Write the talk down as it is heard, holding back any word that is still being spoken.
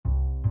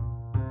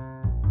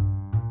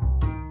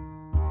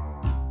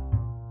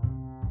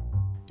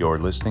You're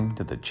listening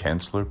to the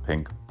Chancellor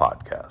Pink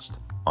Podcast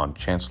on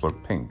Chancellor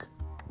Pink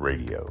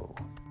Radio.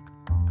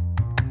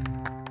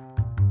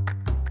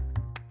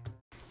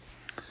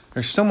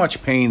 There's so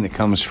much pain that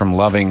comes from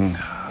loving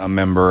a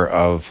member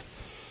of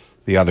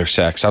the other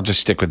sex. I'll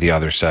just stick with the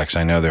other sex.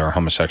 I know there are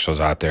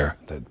homosexuals out there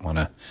that want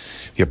to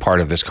be a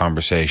part of this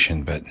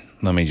conversation, but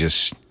let me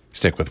just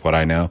stick with what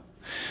I know.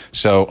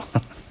 So,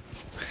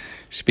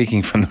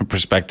 speaking from the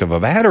perspective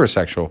of a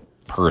heterosexual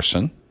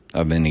person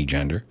of any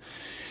gender,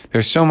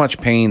 there's so much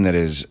pain that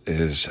is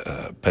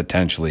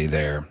potentially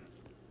there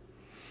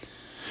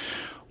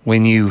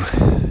when you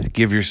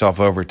give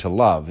yourself over to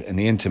love and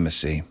the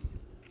intimacy,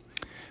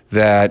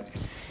 that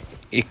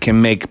it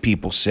can make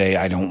people say,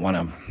 I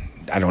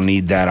don't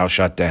need that, I'll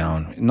shut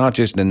down. Not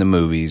just in the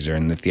movies or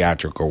in the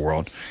theatrical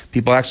world.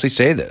 People actually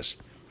say this.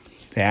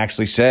 They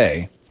actually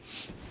say,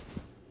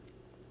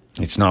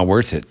 it's not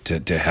worth it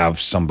to have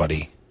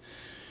somebody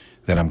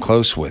that I'm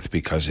close with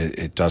because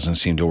it doesn't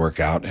seem to work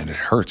out and it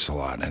hurts a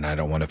lot and I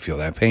don't want to feel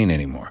that pain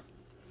anymore.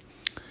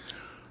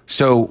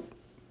 So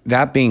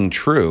that being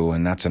true,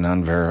 and that's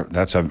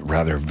a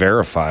rather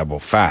verifiable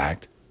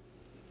fact,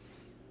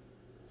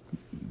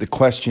 the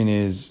question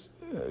is,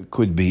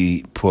 could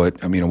be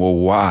put,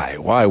 why?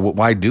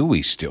 Why do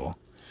we still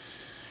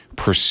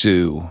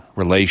pursue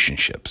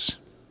relationships?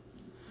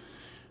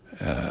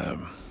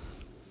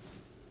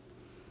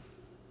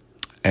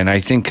 And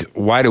I think,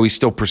 why do we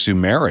still pursue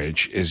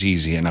marriage is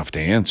easy enough to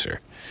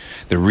answer.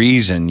 The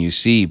reason you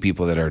see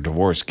people that are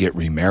divorced get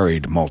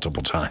remarried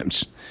multiple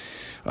times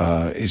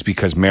is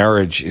because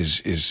marriage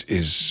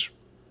is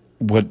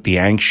what the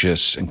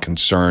anxious and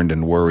concerned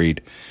and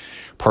worried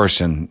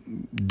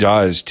person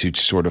does to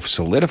sort of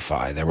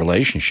solidify their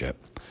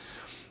relationship.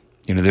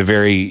 The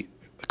very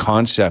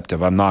concept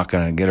of I'm not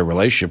going to get a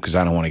relationship because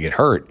I don't want to get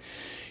hurt.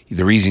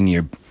 The reason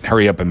you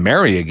hurry up and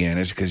marry again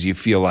is because you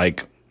feel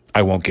like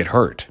I won't get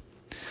hurt.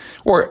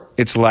 Or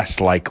it's less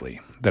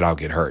likely that I'll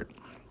get hurt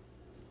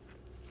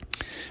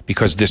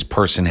because this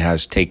person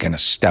has taken a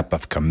step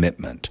of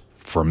commitment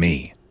for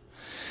me.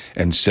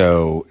 And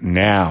so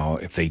now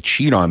if they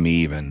cheat on me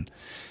even,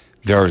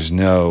 there's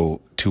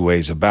no two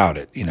ways about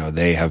it.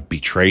 They have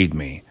betrayed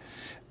me.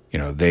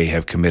 They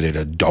have committed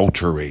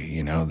adultery.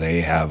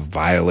 They have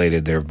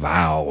violated their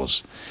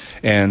vows.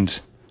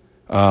 And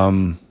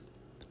the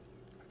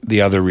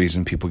other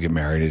reason people get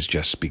married is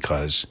just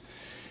because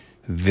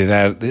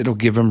that it'll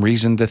give them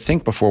reason to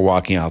think before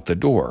walking out the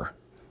door.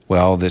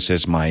 Well, this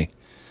is my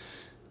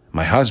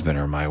husband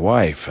or my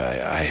wife.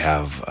 I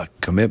have a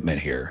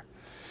commitment here.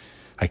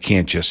 I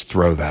can't just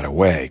throw that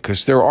away,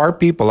 because there are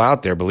people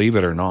out there, believe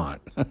it or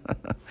not,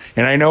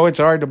 and I know it's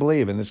hard to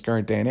believe in this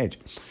current day and age,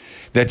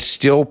 that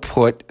still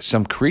put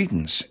some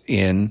credence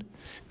in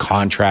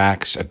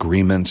contracts,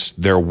 agreements,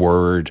 their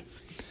word.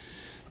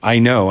 I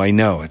know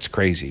it's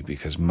crazy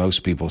because most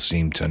people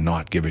seem to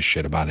not give a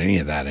shit about any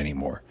of that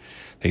anymore.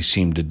 They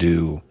seem to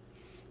do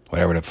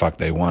whatever the fuck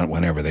they want,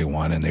 whenever they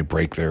want, and they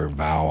break their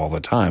vow all the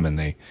time, and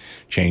they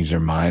change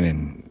their mind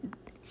and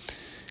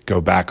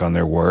go back on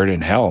their word.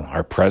 And hell,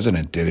 our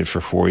president did it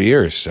for 4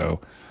 years.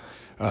 So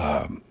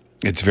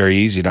it's very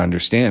easy to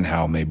understand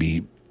how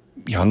maybe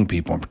young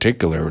people in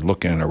particular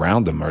looking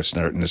around them are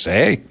starting to say,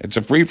 hey, it's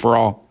a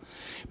free-for-all.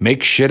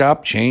 Make shit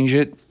up, change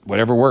it,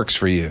 whatever works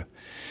for you.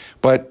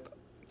 But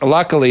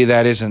luckily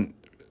that isn't.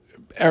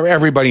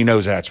 Everybody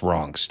knows that's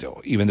wrong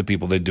still. Even the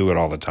people that do it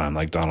all the time,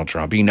 like Donald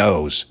Trump, he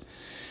knows.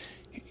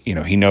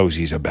 He knows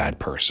he's a bad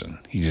person.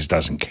 He just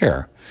doesn't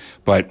care.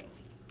 But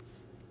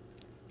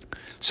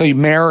so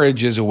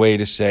marriage is a way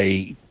to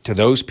say to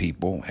those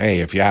people, hey,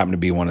 if you happen to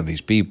be one of these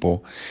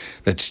people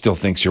that still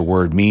thinks your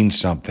word means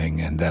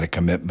something and that a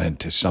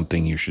commitment is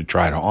something you should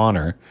try to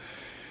honor,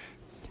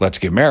 let's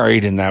get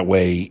married. And that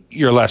way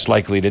you're less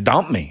likely to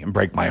dump me and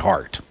break my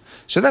heart.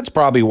 So that's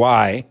probably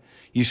why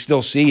you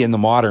still see in the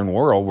modern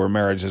world where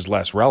marriage is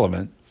less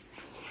relevant.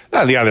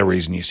 The other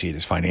reason you see it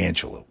is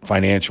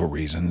financial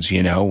reasons.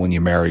 When you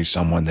marry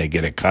someone, they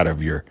get a cut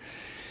of your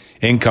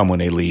income when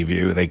they leave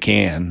you. They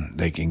can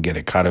get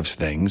a cut of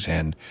things.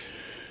 And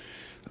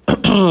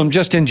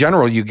just in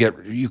general, you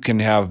can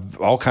have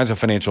all kinds of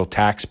financial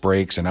tax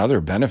breaks and other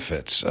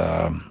benefits,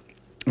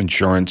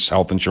 insurance,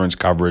 health insurance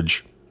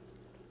coverage.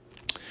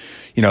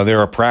 There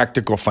are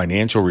practical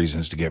financial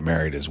reasons to get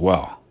married as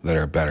well that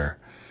are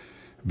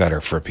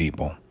better for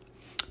people.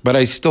 But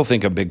I still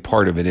think a big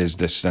part of it is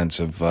this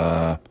sense of,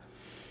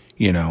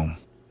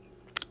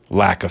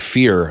 lack of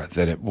fear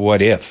that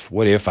what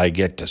if I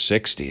get to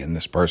 60 and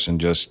this person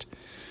just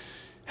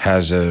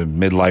has a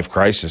midlife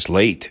crisis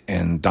late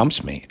and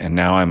dumps me. And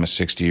now I'm a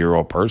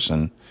 60-year-old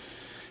person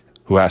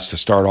who has to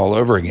start all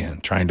over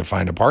again, trying to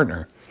find a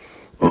partner.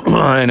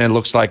 And it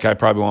looks like I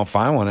probably won't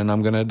find one and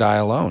I'm going to die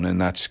alone.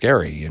 And that's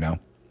scary,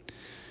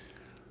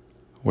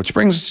 Which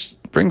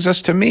brings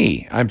us to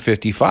me. I'm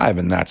 55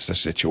 and that's the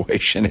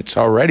situation. It's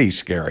already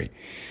scary.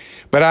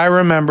 But I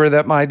remember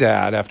that my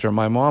dad, after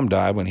my mom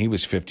died when he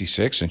was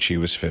 56 and she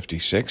was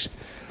 56,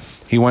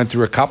 he went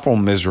through a couple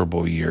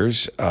miserable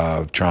years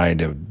of trying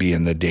to be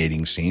in the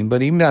dating scene,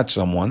 but he met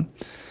someone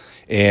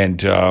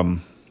and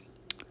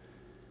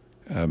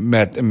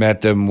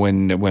Met them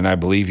when I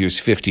believe he was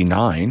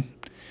 59,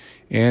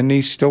 and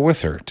he's still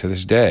with her to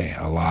this day,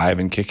 alive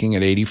and kicking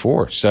at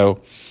 84.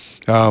 So,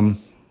 I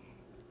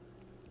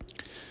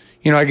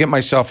get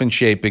myself in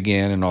shape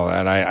again and all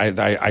that.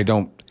 I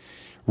don't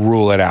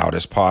rule it out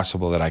as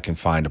possible that I can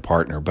find a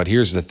partner. But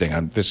here's the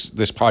thing: this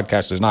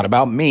podcast is not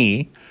about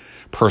me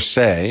per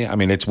se. I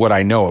mean, it's what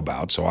I know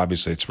about, so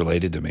obviously it's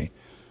related to me.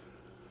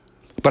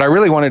 But I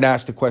really wanted to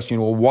ask the question,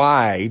 well,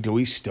 why do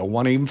we still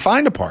want to even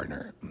find a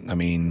partner? I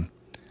mean,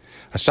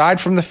 aside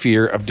from the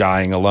fear of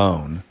dying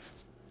alone,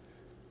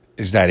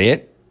 is that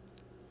it?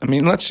 I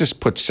mean, let's just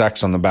put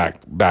sex on the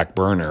back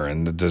burner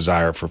and the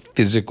desire for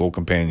physical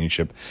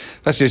companionship.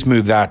 Let's just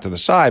move that to the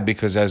side,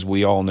 because as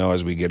we all know,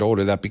 as we get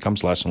older, that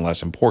becomes less and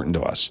less important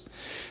to us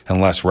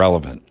and less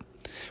relevant.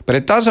 But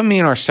it doesn't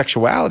mean our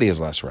sexuality is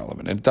less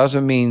relevant. It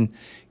doesn't mean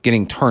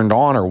getting turned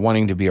on or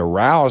wanting to be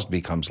aroused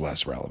becomes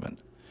less relevant.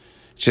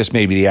 It's just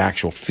maybe the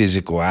actual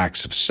physical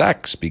acts of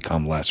sex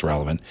become less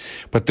relevant.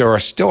 But there are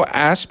still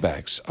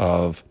aspects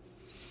of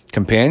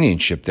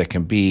companionship that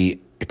can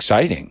be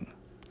exciting,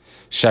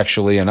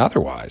 sexually and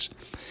otherwise.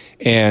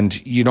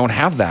 And you don't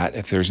have that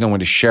if there's no one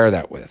to share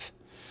that with.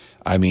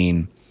 I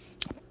mean,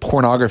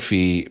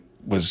 pornography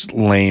was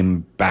lame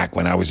back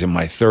when I was in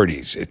my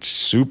 30s. It's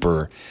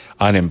super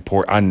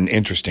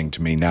uninteresting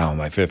to me now in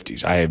my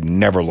 50s. I have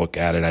never looked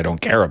at it. I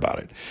don't care about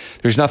it.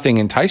 There's nothing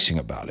enticing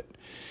about it.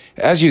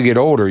 As you get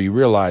older, you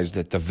realize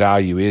that the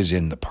value is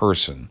in the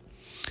person.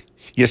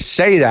 You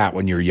say that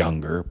when you're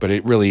younger, but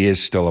it really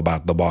is still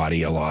about the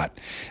body a lot.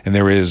 And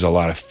there is a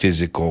lot of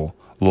physical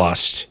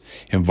lust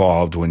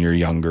involved when you're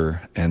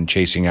younger and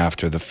chasing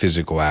after the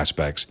physical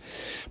aspects.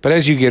 But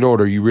as you get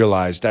older, you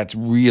realize that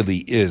really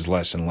is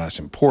less and less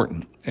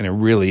important. And it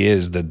really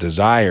is the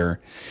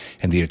desire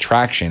and the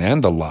attraction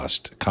and the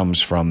lust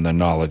comes from the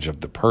knowledge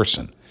of the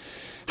person.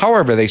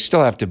 However, they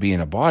still have to be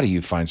in a body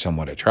you find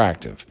somewhat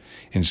attractive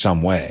in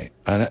some way.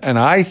 And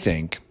I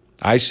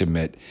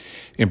submit,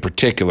 in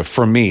particular,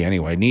 for me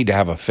anyway, need to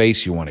have a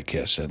face you want to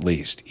kiss at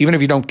least. Even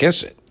if you don't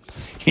kiss it,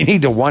 you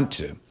need to want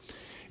to.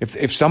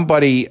 If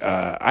somebody,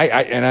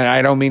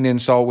 I don't mean to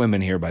insult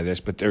women here by this,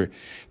 but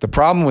the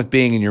problem with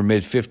being in your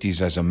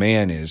mid-50s as a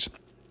man is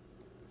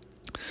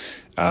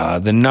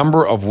the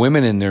number of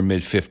women in their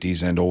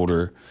mid-50s and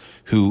older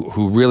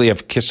who really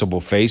have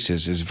kissable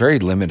faces is very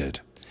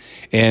limited.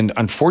 And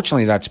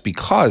unfortunately, that's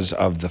because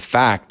of the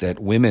fact that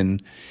women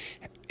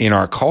in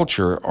our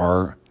culture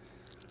are,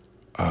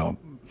 I'll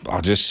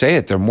just say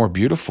it, they're more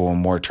beautiful and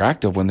more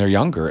attractive when they're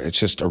younger. It's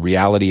just a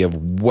reality of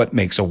what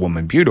makes a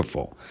woman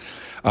beautiful.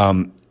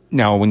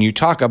 Now, when you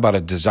talk about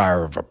a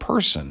desire of a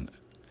person,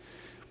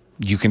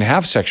 you can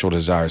have sexual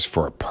desires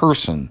for a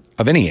person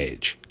of any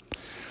age.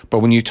 But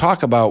when you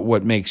talk about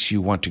what makes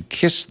you want to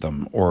kiss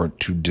them or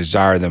to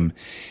desire them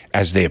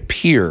as they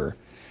appear,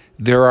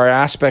 there are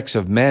aspects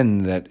of men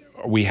that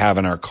we have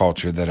in our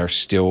culture that are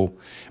still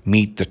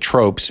meet the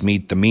tropes,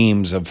 meet the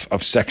memes of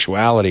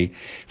sexuality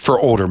for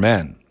older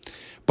men.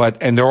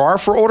 And there are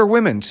for older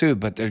women too,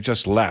 but they're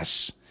just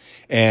less.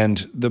 And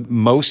the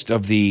most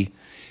of the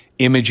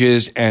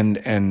images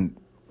and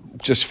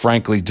just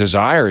frankly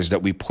desires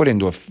that we put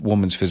into a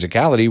woman's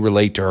physicality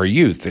relate to her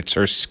youth. It's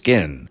her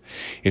skin,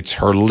 it's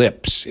her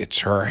lips, it's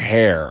her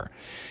hair,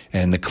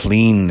 and the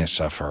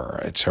cleanness of her.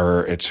 It's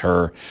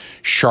her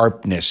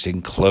sharpness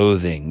in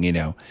clothing,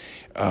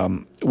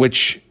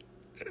 which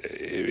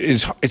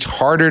it's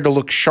harder to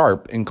look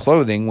sharp in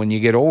clothing when you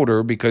get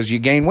older because you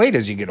gain weight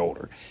as you get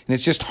older, and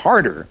it's just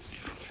harder.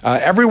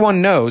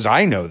 Everyone knows,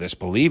 I know this,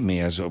 believe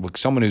me, as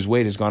someone whose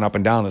weight has gone up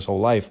and down this whole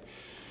life.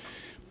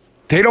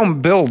 They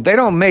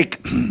don't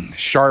make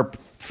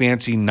sharp,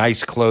 fancy,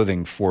 nice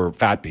clothing for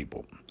fat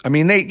people. I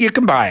mean, you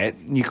can buy it,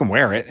 and you can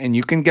wear it, and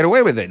you can get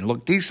away with it and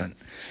look decent.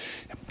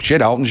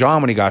 Shit, Elton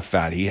John, when he got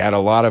fat, he had a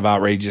lot of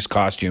outrageous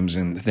costumes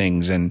and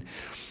things. And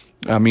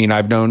I mean,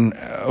 I've known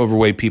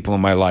overweight people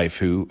in my life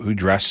who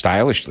dress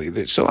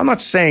stylishly. So I'm not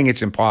saying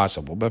it's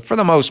impossible, but for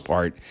the most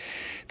part,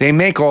 they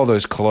make all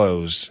those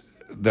clothes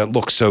that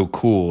look so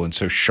cool and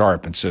so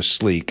sharp and so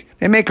sleek.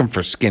 They make them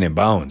for skin and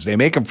bones. They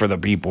make them for the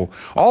people.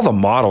 All the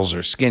models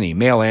are skinny,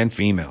 male and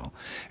female.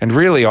 And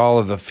really all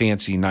of the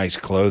fancy, nice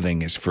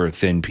clothing is for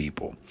thin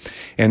people.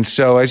 And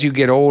so as you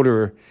get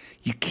older,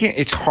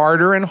 it's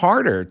harder and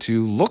harder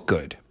to look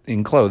good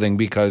in clothing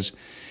because,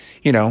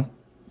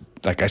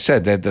 like I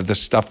said, the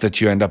stuff that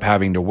you end up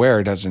having to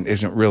wear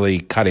isn't really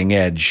cutting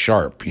edge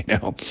sharp,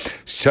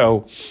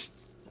 So,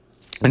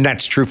 and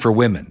that's true for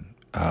women,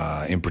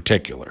 in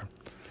particular.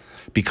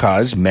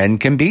 Because men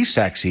can be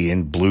sexy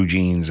in blue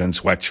jeans and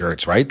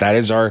sweatshirts, right? That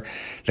is our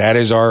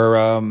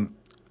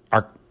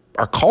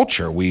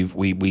culture.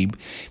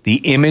 The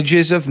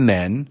images of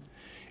men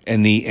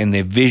and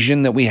the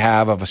vision that we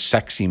have of a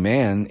sexy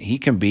man. He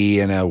can be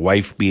in a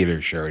wife beater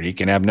shirt. He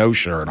can have no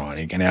shirt on.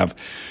 He can have,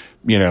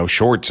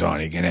 shorts on.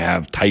 He can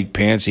have tight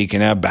pants. He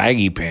can have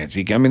baggy pants.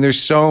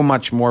 There's so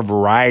much more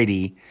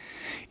variety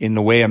in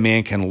the way a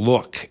man can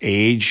look,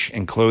 age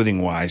and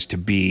clothing-wise, to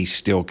be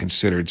still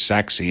considered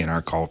sexy in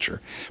our culture.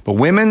 But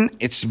women,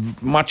 it's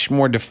much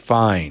more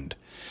defined.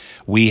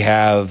 We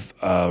have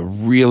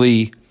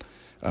really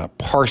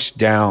parsed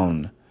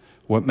down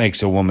what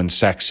makes a woman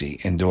sexy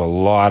into a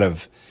lot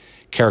of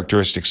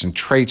characteristics and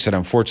traits that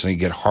unfortunately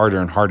get harder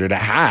and harder to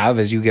have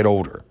as you get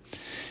older.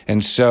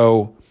 And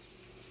so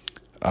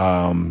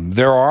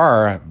there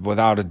are,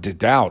 without a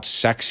doubt,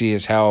 sexy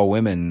as hell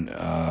women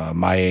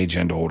my age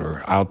and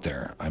older out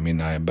there. I mean,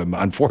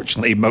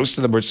 unfortunately, most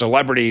of them are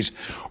celebrities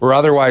or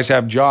otherwise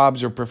have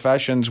jobs or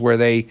professions where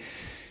they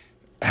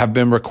have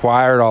been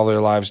required all their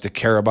lives to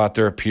care about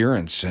their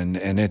appearance, and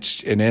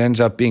it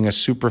ends up being a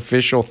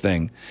superficial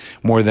thing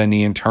more than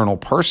the internal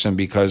person,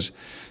 because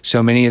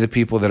so many of the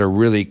people that are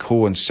really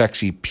cool and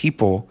sexy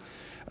people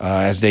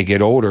as they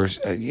get older,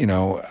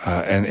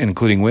 and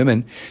including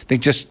women,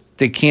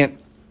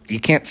 you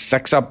can't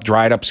sex up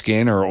dried up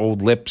skin or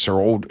old lips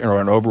or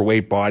an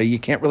overweight body. You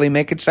can't really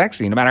make it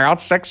sexy. No matter how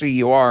sexy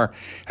you are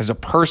as a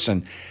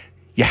person,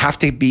 you have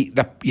to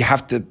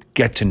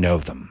get to know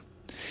them.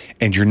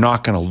 And you're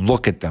not going to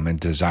look at them and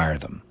desire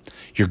them.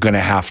 You're going to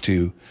have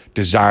to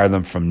desire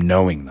them from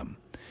knowing them.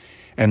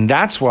 And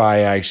that's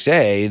why I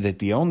say that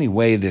the only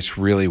way this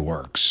really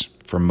works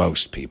for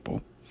most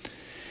people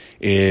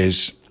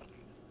is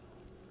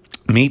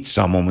meet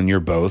someone when you're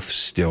both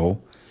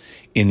still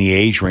in the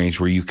age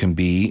range where you can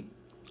be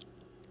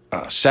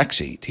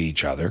sexy to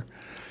each other,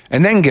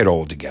 and then get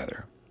old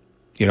together.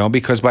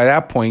 Because by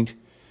that point,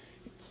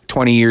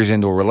 20 years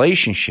into a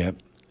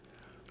relationship,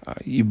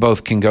 you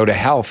both can go to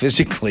hell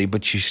physically,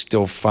 but you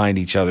still find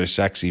each other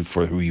sexy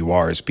for who you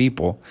are as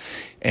people,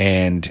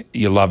 and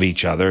you love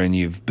each other, and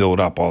you've built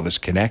up all this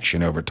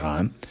connection over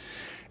time.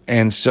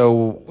 And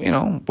so,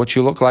 what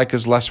you look like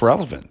is less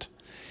relevant,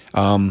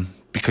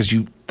 because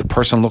the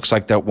person looks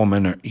like that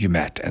woman you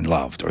met and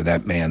loved, or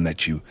that man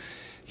that you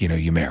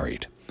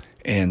married.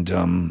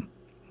 And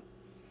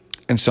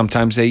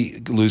sometimes they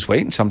lose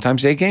weight and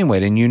sometimes they gain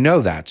weight. And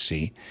that,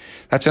 see?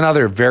 That's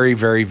another very,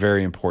 very,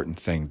 very important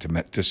thing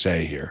to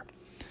say here.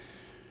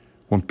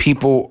 When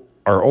people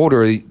are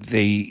older,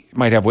 they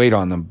might have weight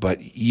on them, but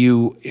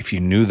if you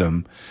knew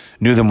them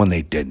when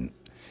they didn't.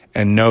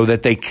 And know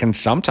that they can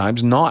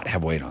sometimes not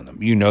have weight on them.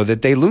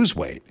 That they lose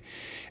weight.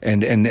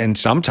 And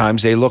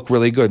sometimes they look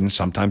really good, and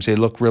sometimes they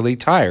look really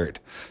tired.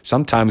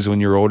 Sometimes when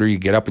you're older, you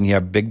get up and you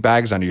have big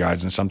bags under your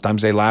eyes, and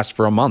sometimes they last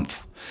for a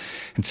month.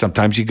 And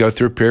sometimes you go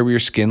through a period where your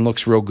skin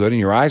looks real good and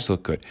your eyes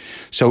look good.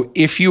 So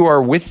if you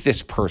are with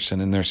this person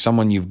and there's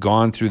someone you've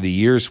gone through the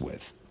years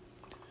with,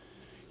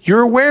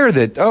 you're aware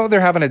that,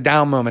 they're having a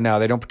down moment now.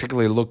 They don't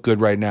particularly look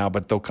good right now,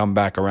 but they'll come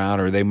back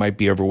around, or they might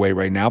be overweight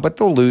right now, but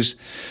they'll lose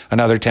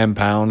another 10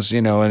 pounds,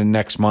 in the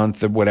next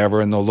month or whatever,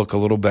 and they'll look a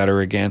little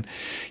better again.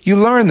 You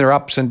learn their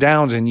ups and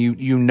downs, and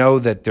you know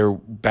that their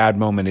bad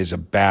moment is a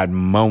bad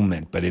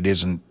moment, but it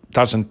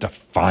doesn't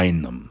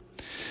define them.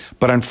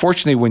 But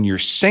unfortunately, when you're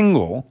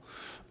single,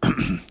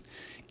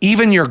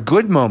 even your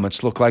good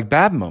moments look like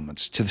bad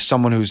moments to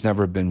someone who's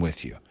never been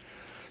with you.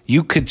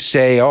 You could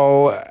say,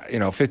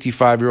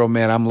 55-year-old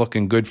man, I'm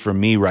looking good for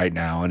me right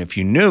now. And if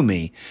you knew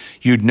me,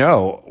 you'd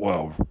know,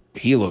 well,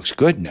 he looks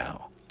good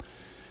now.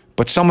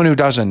 But someone who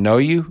doesn't know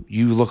you,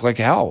 you look like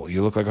hell.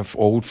 You look like an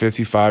old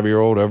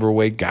 55-year-old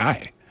overweight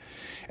guy.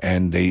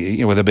 And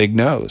they, with a big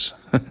nose,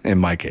 in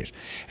my case.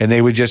 And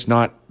they would just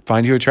not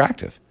find you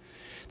attractive.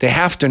 They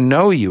have to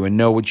know you and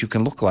know what you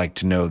can look like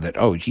to know that,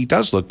 he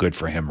does look good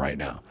for him right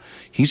now.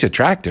 He's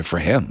attractive for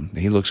him.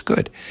 He looks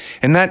good.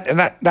 And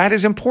that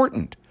is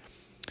important.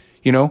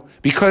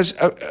 Because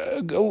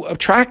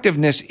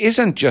attractiveness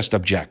isn't just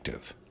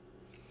objective.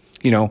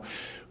 We don't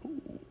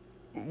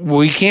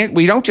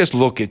just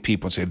look at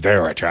people and say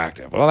they're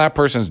attractive. Well, that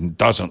person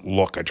doesn't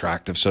look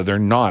attractive, so they're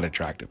not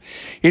attractive.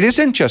 It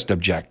isn't just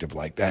objective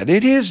like that.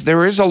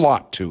 There is a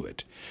lot to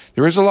it.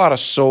 There is a lot of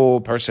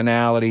soul,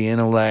 personality,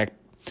 intellect.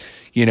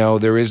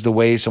 There is the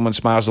way someone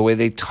smiles, the way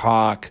they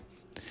talk.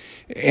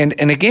 And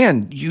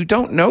again, you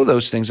don't know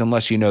those things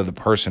unless you know the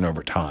person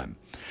over time.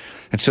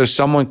 And so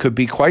someone could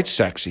be quite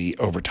sexy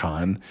over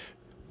time,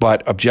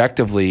 but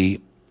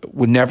objectively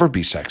would never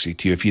be sexy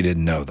to you if you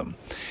didn't know them.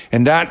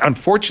 And that,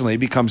 unfortunately,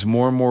 becomes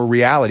more and more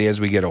reality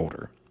as we get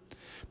older,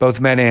 both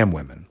men and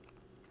women.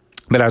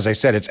 But as I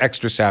said, it's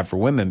extra sad for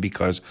women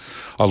because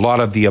a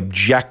lot of the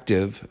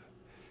objective,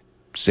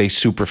 say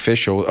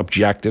superficial,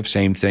 objective,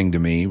 same thing to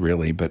me,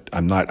 really, but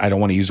I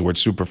don't want to use the word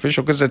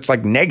superficial because it's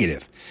like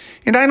negative.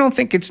 And I don't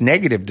think it's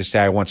negative to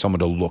say I want someone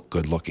to look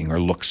good looking or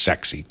look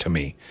sexy to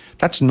me.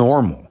 That's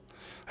normal.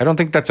 I don't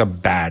think that's a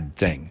bad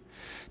thing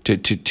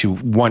to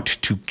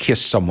want to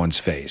kiss someone's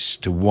face,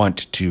 to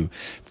want to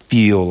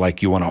feel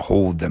like you want to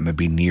hold them and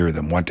be near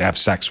them, want to have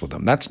sex with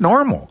them. That's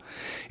normal.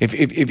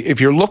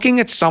 If you're looking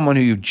at someone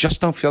who you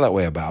just don't feel that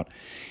way about,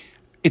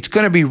 it's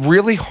going to be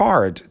really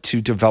hard to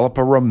develop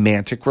a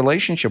romantic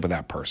relationship with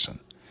that person.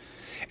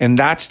 And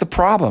that's the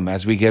problem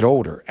as we get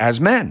older. As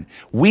men,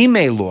 we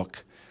may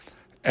look,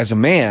 as a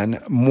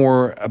man,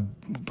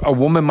 a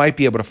woman might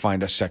be able to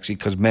find us sexy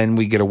because men,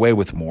 we get away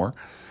with more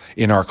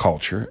in our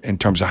culture in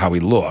terms of how we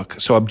look.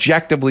 So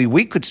objectively,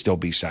 we could still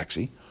be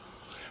sexy.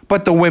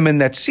 But the women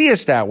that see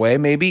us that way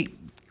maybe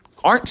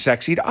aren't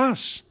sexy to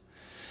us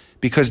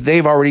because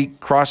they've already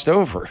crossed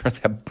over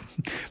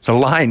the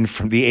line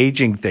from the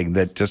aging thing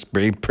that just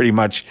pretty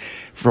much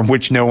from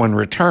which no one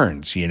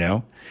returns, you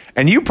know?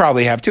 And you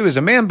probably have too as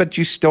a man, but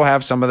you still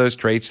have some of those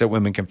traits that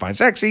women can find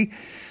sexy.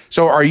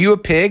 So are you a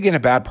pig and a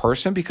bad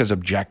person because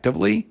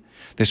objectively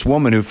this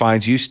woman who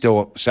finds you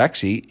still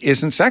sexy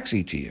isn't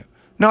sexy to you?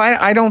 No,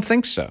 I don't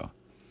think so.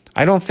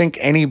 I don't think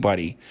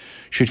anybody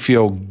should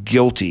feel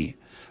guilty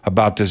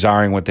about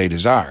desiring what they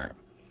desire.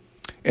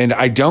 And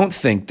I don't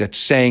think that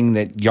saying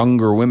that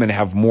younger women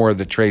have more of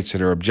the traits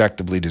that are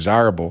objectively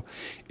desirable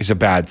is a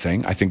bad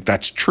thing. I think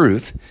that's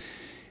truth.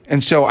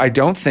 And so I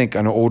don't think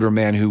an older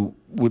man who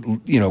would,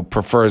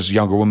 prefers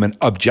younger women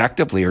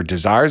objectively or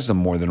desires them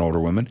more than older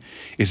women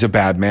is a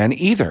bad man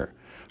either.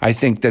 I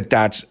think that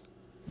that's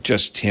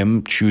just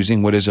him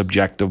choosing what is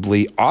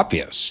objectively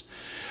obvious.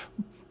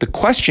 The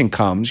question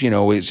comes,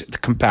 is the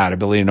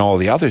compatibility and all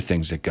the other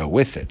things that go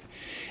with it.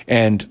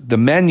 And the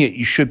men that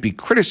you should be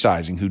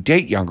criticizing who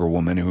date younger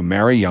women, who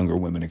marry younger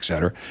women, et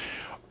cetera,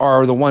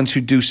 are the ones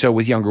who do so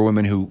with younger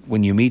women who,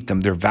 when you meet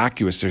them, they're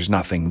vacuous. There's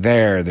nothing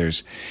there.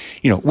 There's,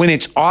 when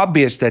it's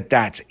obvious that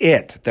that's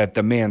it, that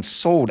the man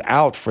sold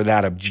out for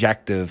that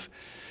objective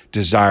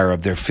desire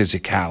of their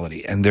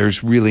physicality, and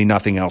there's really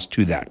nothing else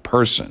to that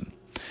person.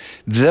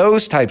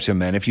 Those types of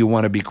men, if you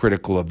want to be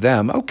critical of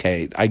them,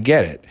 okay, I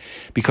get it.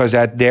 Because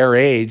at their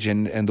age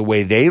and the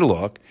way they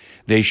look,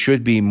 they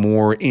should be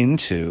more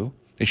into,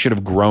 they should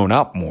have grown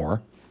up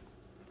more,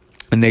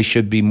 and they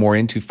should be more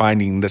into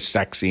finding the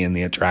sexy and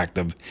the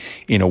attractive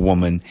in a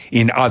woman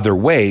in other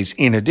ways,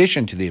 in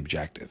addition to the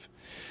objective.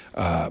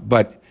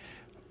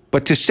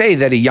 But to say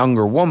that a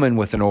younger woman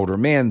with an older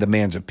man, the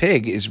man's a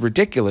pig, is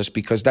ridiculous,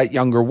 because that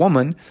younger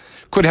woman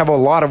could have a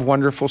lot of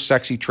wonderful,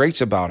 sexy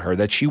traits about her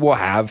that she will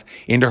have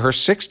into her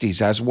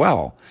 60s as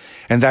well.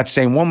 And that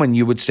same woman,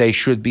 you would say,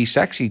 should be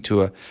sexy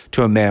to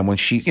a man when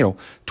she,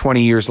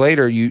 20 years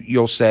later,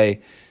 you'll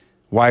say,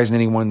 why isn't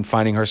anyone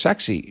finding her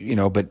sexy?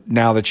 But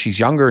now that she's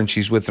younger and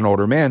she's with an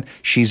older man,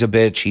 she's a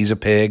bitch, he's a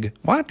pig.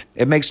 What?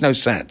 It makes no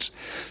sense.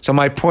 So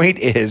my point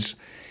is,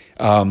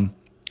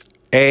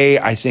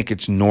 I think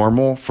it's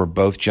normal for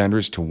both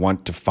genders to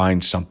want to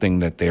find something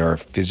that they are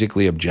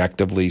physically,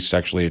 objectively,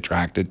 sexually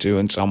attracted to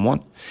in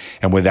someone.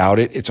 And without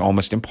it, it's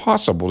almost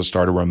impossible to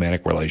start a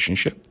romantic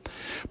relationship.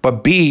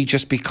 But B,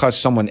 just because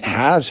someone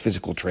has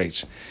physical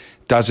traits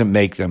doesn't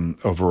make them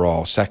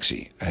overall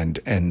sexy.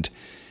 And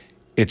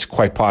it's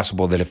quite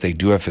possible that if they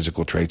do have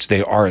physical traits,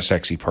 they are a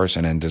sexy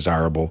person and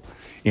desirable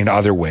in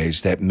other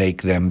ways that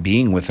make them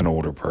being with an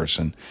older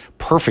person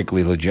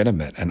perfectly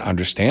legitimate and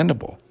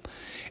understandable.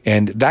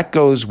 And that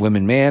goes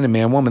women, man, and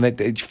man, woman.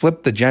 They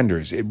flip the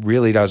genders. It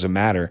really doesn't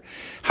matter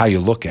how you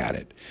look at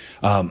it.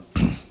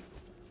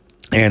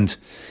 And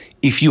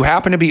if you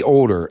happen to be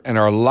older and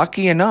are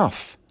lucky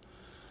enough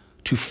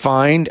to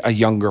find a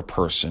younger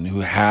person who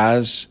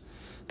has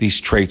these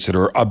traits that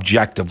are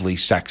objectively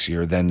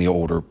sexier than the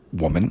older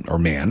woman or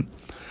man,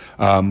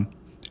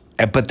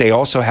 but they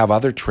also have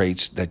other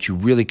traits that you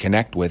really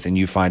connect with and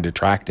you find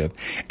attractive,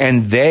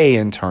 and they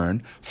in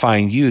turn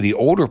find you, the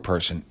older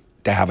person,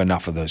 to have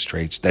enough of those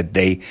traits that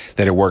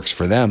it works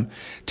for them.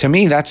 To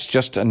me, that's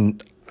just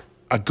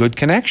a good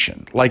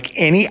connection, like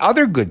any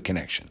other good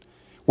connection,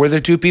 where the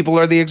two people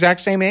are the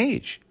exact same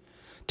age.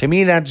 To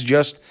me, that's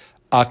just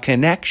a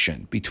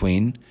connection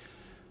between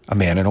a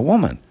man and a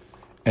woman.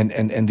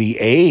 And the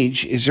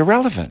age is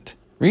irrelevant,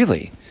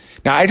 really.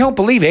 Now, I don't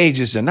believe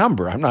age is a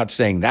number. I'm not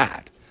saying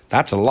that.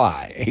 That's a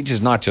lie. Age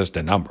is not just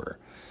a number.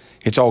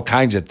 It's all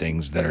kinds of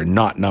things that are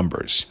not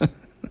numbers,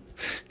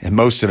 and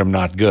most of them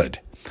not good.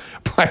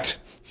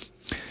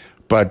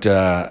 But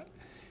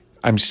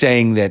I'm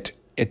saying that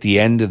at the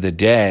end of the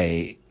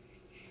day,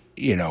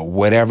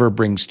 whatever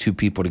brings two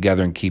people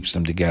together and keeps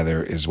them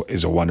together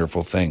is a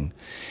wonderful thing.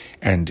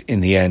 And in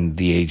the end,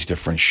 the age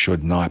difference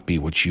should not be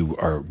what you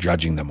are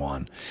judging them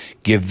on.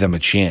 Give them a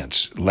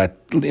chance.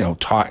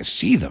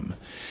 See them.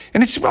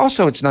 And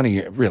it's none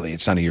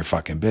of your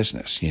fucking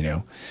business,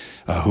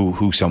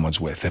 who someone's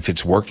with. If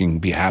it's working,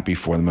 be happy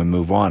for them and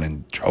move on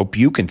and hope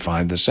you can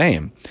find the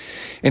same.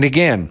 And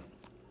again,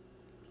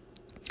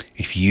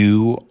 if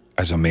you,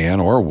 as a man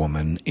or a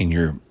woman in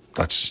your,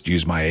 let's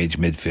use my age,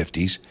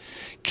 mid-50s,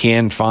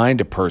 can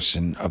find a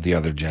person of the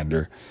other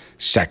gender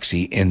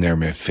sexy in their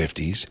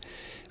mid-50s,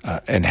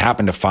 and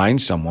happen to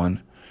find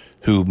someone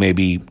who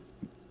maybe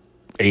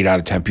 8 out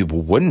of 10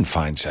 people wouldn't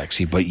find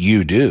sexy, but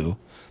you do,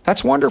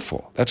 that's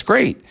wonderful. That's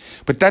great.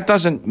 But that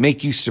doesn't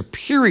make you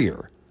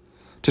superior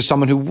to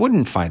someone who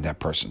wouldn't find that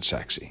person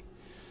sexy.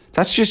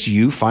 That's just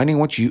you finding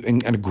what you,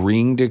 and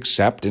agreeing to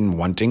accept and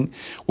wanting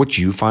what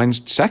you find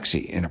sexy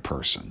in a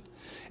person.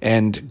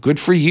 And good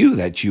for you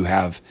that you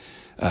have,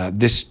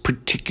 this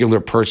particular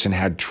person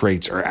had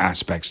traits or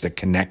aspects that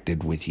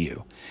connected with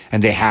you.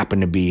 And they happen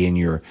to be in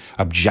your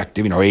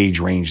objective, age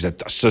range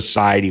that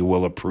society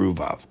will approve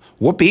of.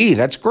 Whoopee,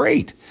 that's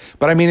great.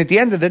 But at the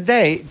end of the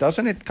day,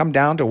 doesn't it come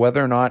down to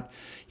whether or not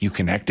you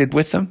connected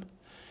with them?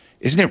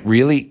 Isn't it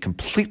really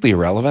completely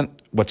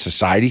irrelevant what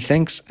society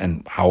thinks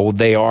and how old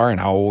they are and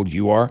how old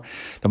you are?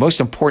 The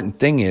most important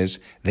thing is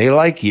they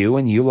like you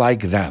and you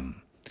like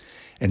them.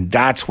 And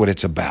that's what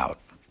it's about.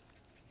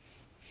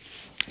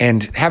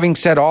 And having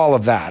said all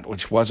of that,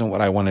 which wasn't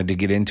what I wanted to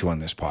get into on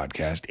this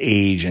podcast,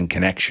 age and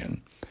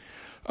connection,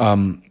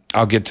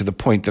 I'll get to the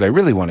point that I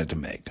really wanted to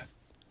make,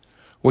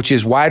 which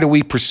is, why do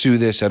we pursue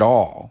this at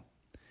all?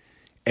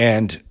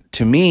 And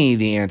to me,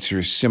 the answer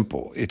is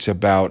simple. It's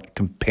about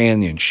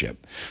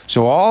companionship.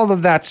 So all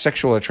of that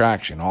sexual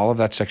attraction, all of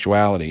that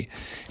sexuality,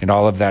 and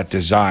all of that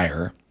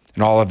desire,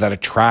 and all of that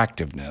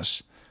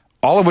attractiveness,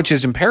 all of which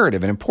is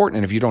imperative and important.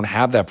 And if you don't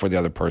have that for the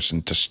other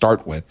person to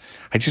start with,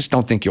 I just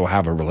don't think you'll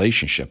have a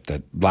relationship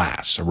that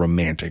lasts, a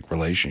romantic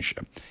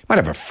relationship. You might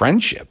have a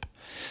friendship,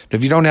 but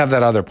if you don't have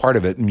that other part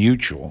of it,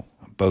 mutual,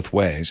 both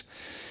ways,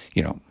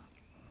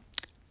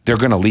 they're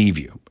going to leave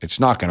you. It's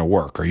not going to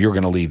work, or you're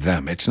going to leave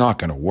them. It's not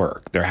going to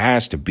work. There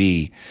has to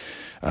be,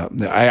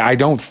 I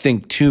don't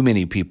think too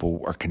many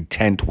people are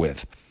content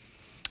with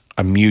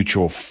a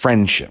mutual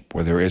friendship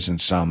where there isn't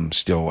some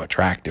still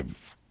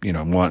attractive,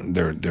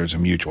 there's a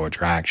mutual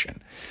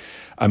attraction.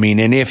 I mean,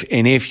 and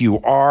if you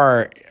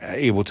are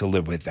able to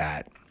live with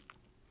that,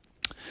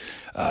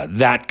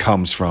 that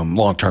comes from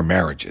long-term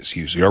marriages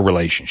usually, or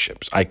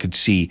relationships. I could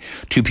see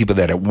two people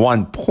that at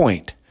one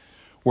point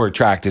were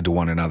attracted to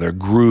one another,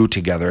 grew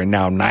together, and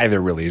now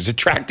neither really is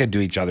attracted to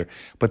each other,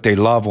 but they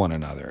love one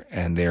another,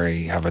 and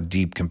they have a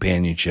deep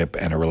companionship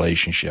and a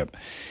relationship.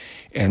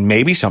 And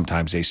maybe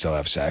sometimes they still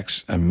have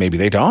sex, and maybe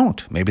they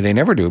don't. Maybe they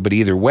never do. But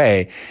either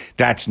way,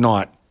 that's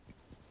not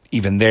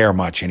even there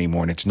much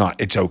anymore, and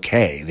it's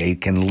okay. They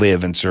can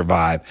live and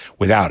survive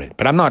without it.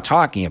 But I'm not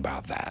talking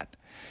about that.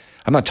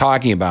 I'm not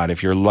talking about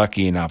if you're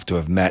lucky enough to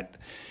have met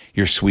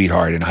your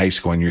sweetheart in high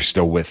school and you're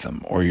still with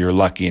them, or you're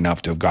lucky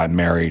enough to have gotten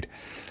married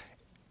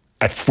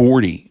at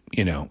 40,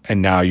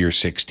 and now you're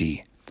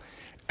 60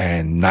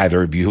 and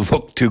neither of you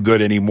look too good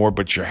anymore,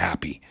 but you're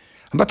happy.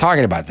 I'm not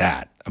talking about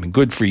that. I mean,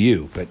 good for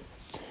you, but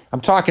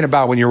I'm talking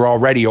about when you're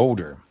already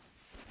older.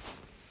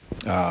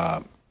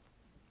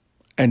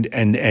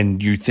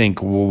 And you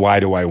think, well, why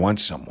do I want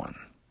someone?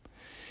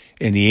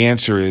 And the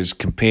answer is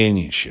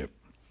companionship.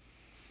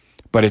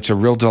 But it's a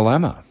real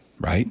dilemma,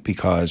 right?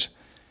 Because,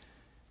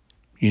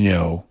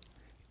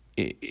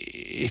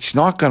 it's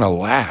not going to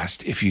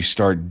last if you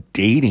start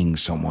dating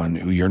someone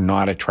who you're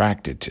not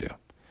attracted to.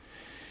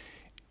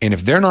 And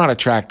if they're not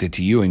attracted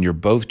to you and you're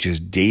both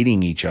just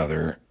dating each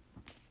other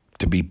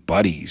to be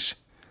buddies,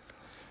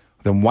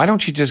 then why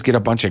don't you just get a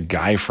bunch of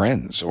guy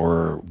friends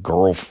or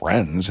girl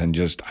friends and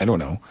just,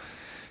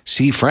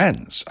 see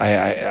friends?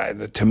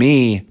 To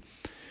me,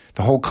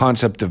 the whole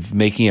concept of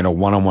making it a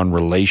one-on-one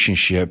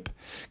relationship,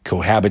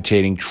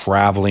 cohabitating,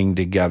 traveling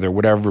together,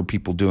 whatever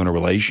people do in a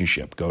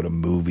relationship, go to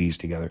movies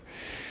together,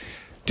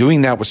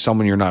 doing that with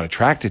someone you're not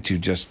attracted to,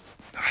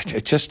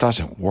 it just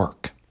doesn't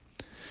work.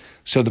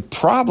 So the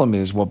problem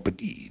is,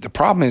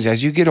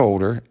 as you get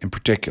older, in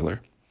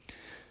particular,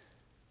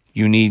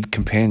 you need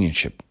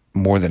companionship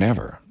more than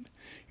ever.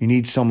 You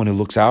need someone who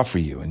looks out for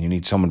you, and you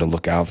need someone to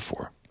look out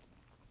for.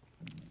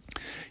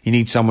 You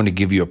need someone to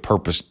give you a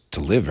purpose to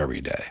live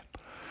every day.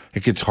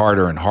 It gets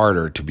harder and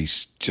harder to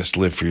just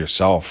live for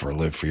yourself or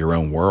live for your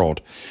own world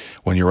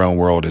when your own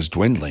world is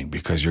dwindling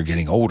because you're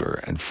getting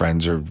older and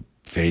friends are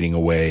fading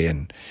away,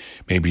 and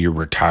maybe you're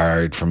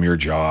retired from your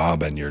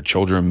job and your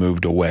children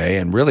moved away,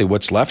 and really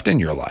what's left in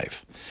your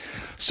life.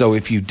 So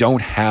if you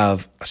don't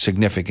have a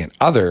significant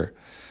other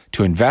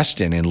to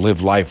invest in and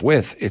live life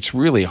with, it's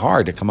really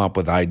hard to come up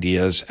with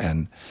ideas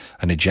and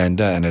an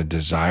agenda and a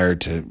desire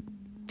to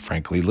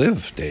frankly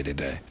live day to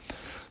day.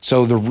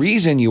 So the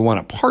reason you want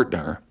a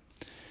partner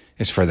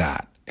is for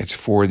that. It's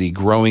for the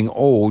growing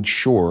old,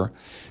 sure,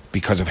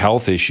 because of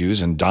health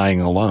issues and dying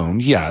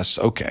alone. Yes,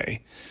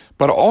 okay.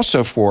 But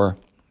also for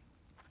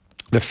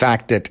the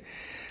fact that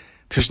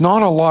there's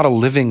not a lot of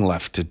living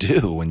left to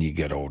do when you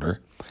get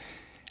older.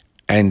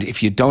 And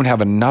if you don't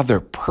have another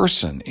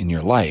person in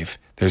your life,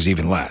 there's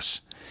even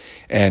less.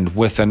 And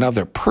with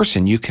another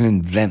person, you can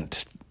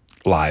invent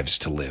lives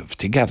to live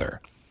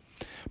together.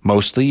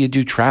 Mostly you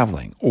do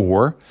traveling,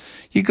 or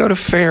you go to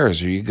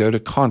fairs, or you go to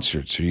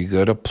concerts, or you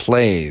go to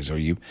plays, or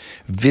you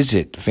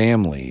visit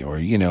family, or,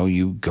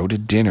 you go to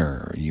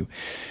dinner,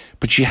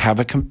 but you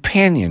have a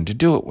companion to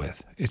do it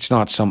with. It's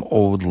not some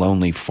old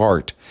lonely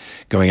fart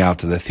going out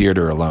to the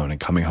theater alone and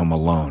coming home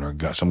alone,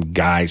 or some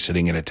guy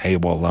sitting at a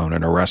table alone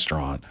in a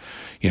restaurant,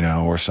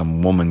 or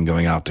some woman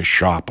going out to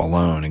shop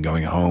alone and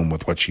going home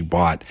with what she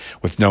bought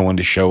with no one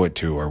to show it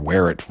to or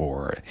wear it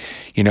for.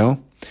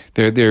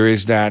 There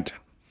is that,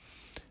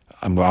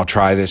 I'll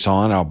try this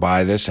on, I'll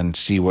buy this and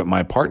see what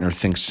my partner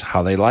thinks,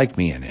 how they like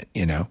me in it,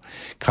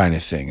 kind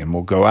of thing. And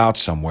we'll go out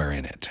somewhere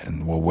in it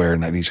and we'll wear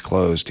these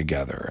clothes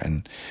together.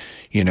 And,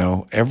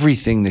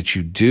 everything that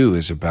you do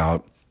is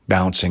about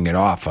bouncing it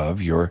off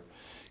of your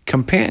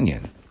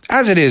companion,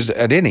 as it is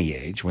at any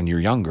age when you're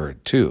younger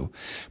too.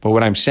 But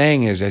what I'm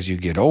saying is, as you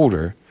get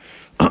older,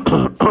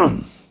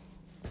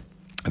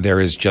 there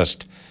is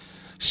just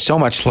so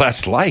much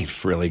less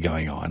life really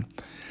going on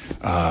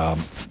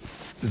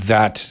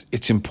that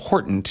it's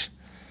important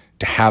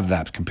to have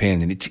that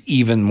companion. It's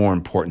even more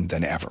important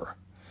than ever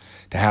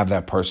to have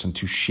that person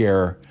to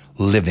share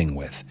living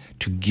with,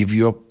 to give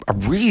you a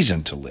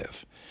reason to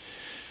live,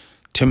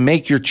 to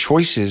make your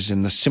choices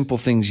and the simple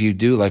things you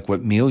do, like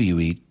what meal you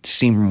eat,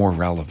 seem more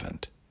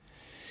relevant.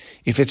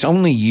 If it's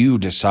only you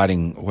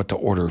deciding what to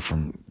order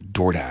from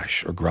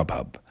DoorDash or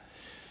Grubhub,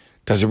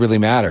 does it really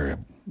matter?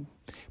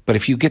 But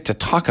if you get to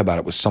talk about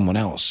it with someone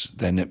else,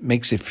 then it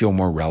makes it feel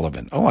more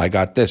relevant. Oh, I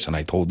got this, and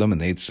I told them,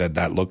 and they said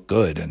that looked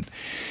good. And,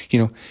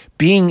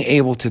 being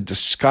able to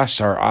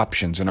discuss our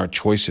options and our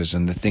choices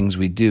and the things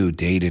we do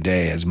day to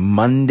day, as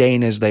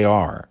mundane as they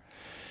are,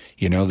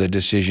 the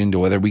decision to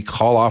whether we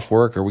call off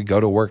work or we go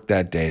to work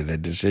that day, the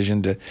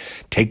decision to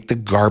take the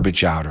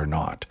garbage out or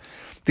not.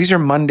 These are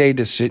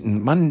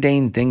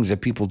mundane things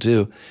that people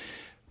do.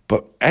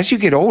 But as you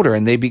get older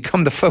and they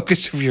become the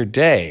focus of your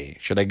day,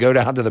 should I go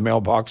down to the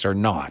mailbox or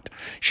not?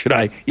 Should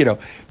I,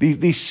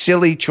 these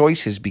silly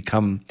choices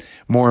become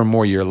more and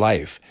more your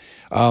life.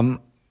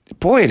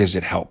 Boy, does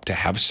it help to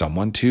have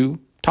someone to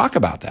talk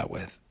about that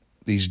with.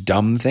 These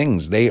dumb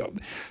things,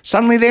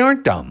 suddenly they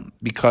aren't dumb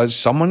because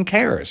someone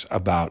cares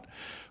about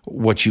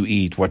what you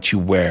eat, what you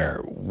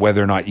wear,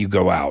 whether or not you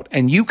go out.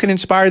 And you can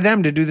inspire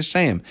them to do the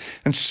same.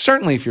 And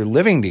certainly if you're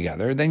living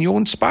together, then you'll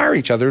inspire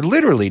each other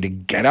literally to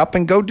get up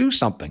and go do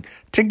something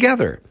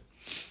together.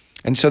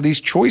 And so these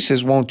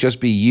choices won't just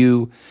be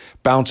you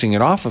bouncing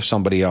it off of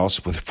somebody else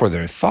for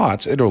their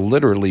thoughts. It'll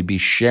literally be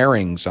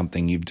sharing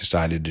something you've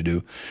decided to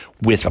do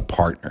with a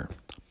partner.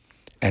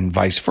 And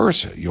vice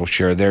versa. You'll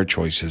share their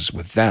choices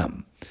with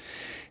them.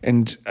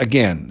 And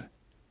again,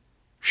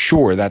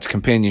 sure, that's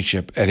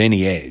companionship at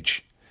any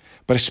age.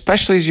 But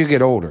especially as you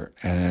get older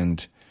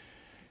and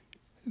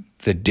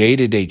the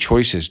day-to-day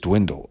choices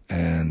dwindle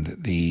and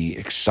the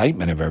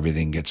excitement of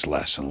everything gets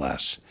less and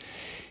less,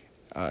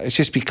 it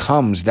just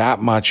becomes that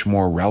much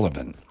more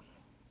relevant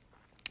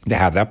to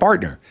have that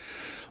partner.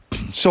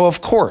 So,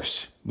 of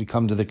course, we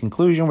come to the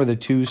conclusion where the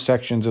two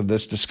sections of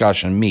this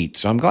discussion meet.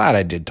 So I'm glad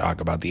I did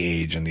talk about the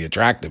age and the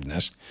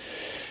attractiveness,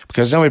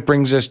 because now it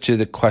brings us to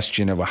the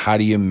question of how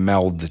do you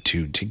meld the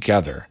two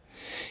together?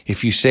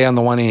 If you say on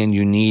the one hand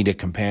you need a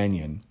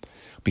companion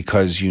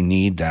because you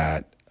need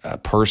that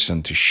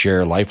person to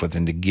share life with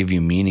and to give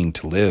you meaning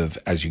to live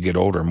as you get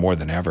older more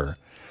than ever,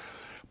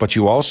 but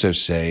you also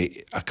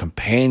say a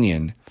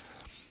companion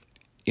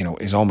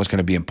is almost going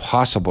to be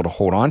impossible to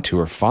hold on to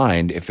or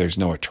find if there's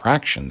no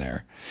attraction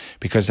there,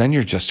 because then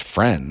you're just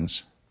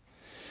friends.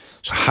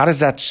 So how does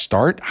that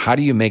start? How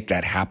do you make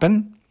that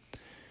happen?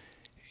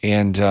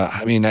 And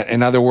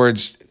in other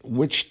words,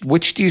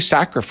 which do you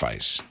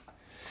sacrifice?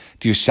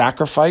 Do you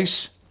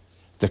sacrifice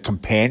the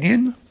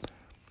companion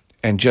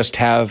and just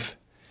have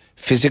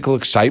physical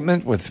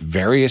excitement with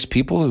various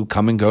people who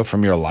come and go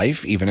from your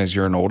life, even as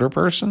you're an older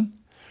person?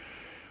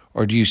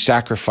 Or do you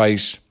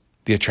sacrifice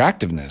the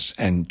attractiveness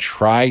and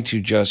try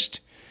to just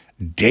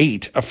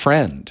date a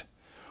friend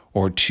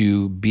or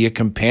to be a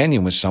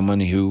companion with someone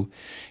who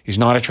is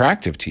not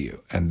attractive to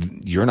you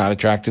and you're not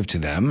attractive to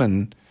them,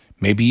 and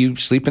maybe you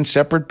sleep in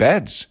separate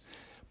beds,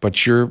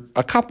 but you're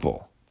a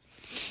couple?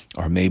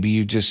 Or maybe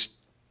you just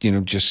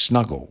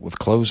snuggle with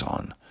clothes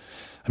on.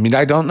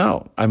 I don't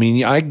know.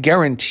 I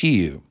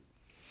guarantee you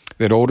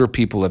that older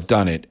people have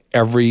done it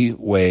every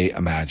way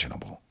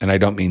imaginable. And I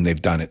don't mean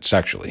they've done it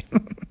sexually.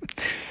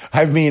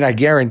 I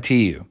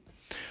guarantee you,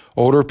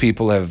 older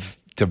people have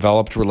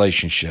developed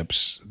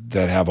relationships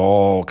that have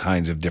all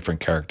kinds of different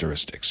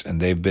characteristics.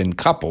 And they've been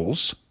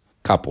couples,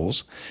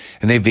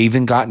 and they've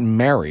even gotten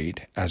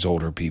married as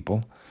older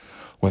people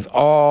with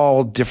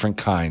all different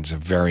kinds of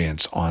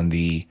variants on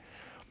the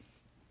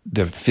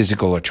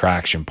physical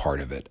attraction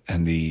part of it,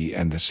 and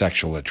the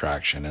sexual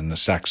attraction and the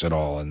sex at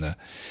all,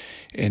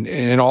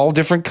 and all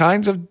different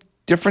kinds of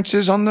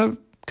differences on the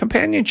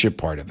companionship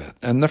part of it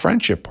and the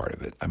friendship part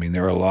of it.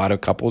 There are a lot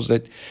of couples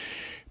that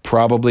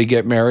probably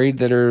get married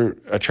that are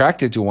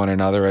attracted to one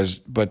another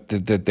but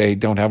that they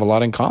don't have a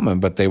lot in common,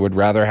 but they would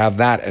rather have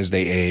that as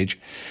they age,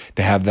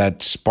 to have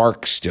that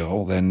spark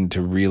still, than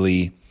to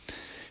really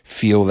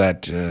feel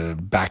that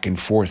back and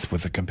forth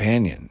with a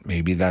companion.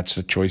 Maybe that's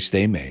the choice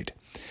they made.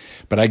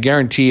 But I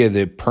guarantee you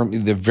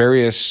the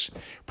various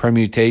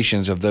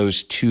permutations of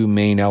those two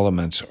main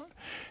elements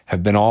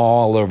have been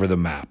all over the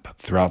map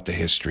throughout the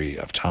history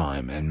of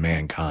time and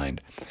mankind.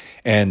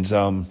 And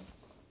so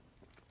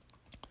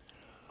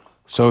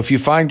if you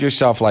find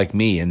yourself like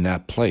me in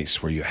that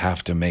place where you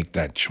have to make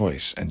that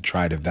choice and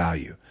try to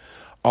value,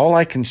 all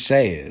I can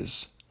say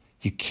is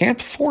you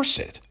can't force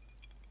it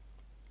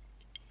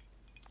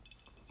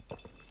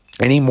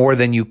any more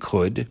than you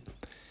could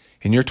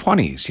in your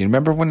 20s. You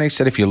remember when they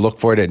said if you look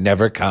for it, it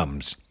never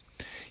comes?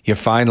 You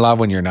find love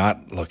when you're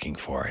not looking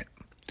for it.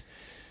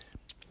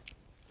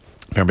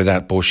 Remember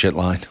that bullshit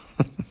line?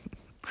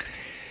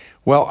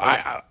 Well,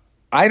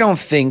 I don't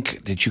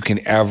think that you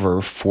can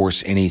ever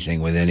force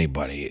anything with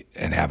anybody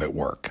and have it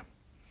work.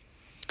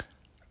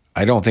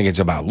 I don't think it's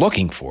about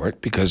looking for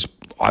it, because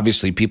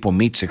obviously people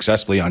meet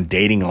successfully on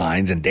dating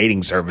lines and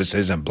dating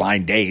services and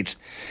blind dates.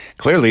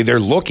 Clearly,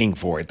 they're looking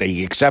for it.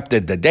 They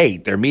accepted the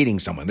date. They're meeting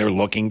someone. They're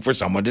looking for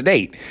someone to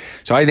date.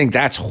 So I think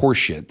that's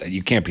horseshit, that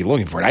you can't be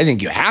looking for it. I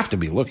think you have to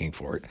be looking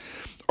for it,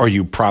 or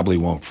you probably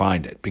won't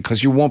find it,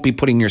 because you won't be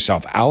putting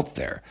yourself out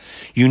there.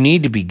 You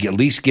need to be at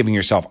least giving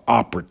yourself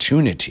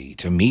opportunity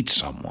to meet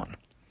someone,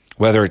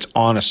 whether it's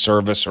on a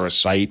service or a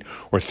site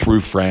or through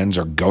friends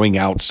or going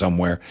out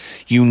somewhere.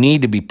 You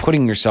need to be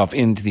putting yourself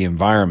into the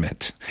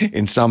environment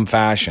in some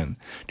fashion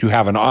to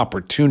have an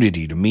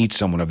opportunity to meet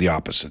someone of the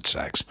opposite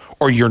sex,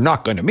 or you're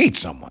not going to meet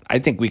someone. I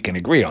think we can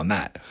agree on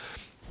that.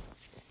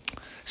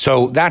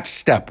 So that's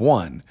step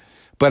one.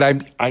 But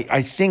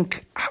I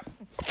think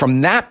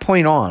from that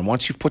point on,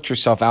 once you've put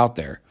yourself out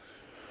there,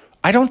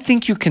 I don't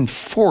think you can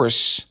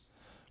force.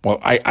 Well,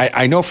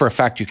 I know for a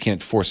fact you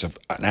can't force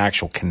an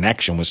actual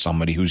connection with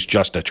somebody who's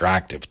just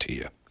attractive to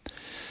you,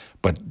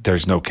 but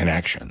there's no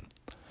connection.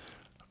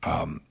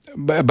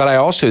 But I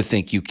also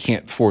think you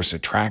can't force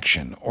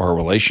attraction or a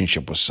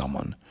relationship with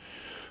someone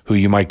who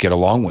you might get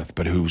along with,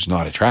 but who's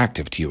not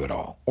attractive to you at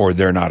all, or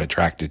they're not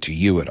attracted to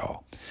you at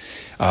all.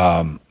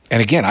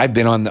 And again, I've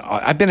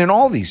been in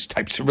all these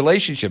types of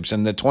relationships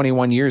in the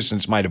 21 years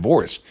since my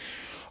divorce.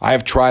 I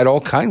have tried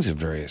all kinds of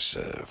various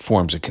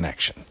forms of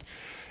connection.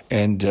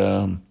 And,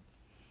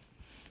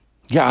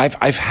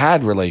 I've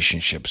had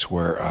relationships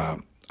where,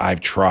 I've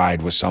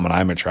tried with someone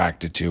I'm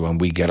attracted to and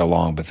we get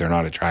along, but they're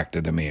not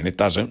attracted to me, and it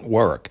doesn't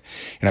work.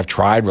 And I've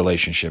tried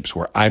relationships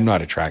where I'm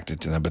not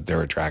attracted to them, but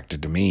they're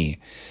attracted to me,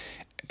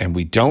 and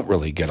we don't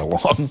really get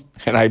along.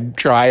 And I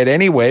try it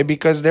anyway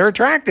because they're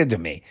attracted to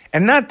me,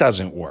 and that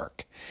doesn't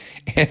work.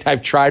 And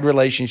I've tried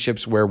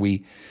relationships where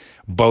we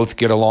both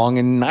get along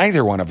and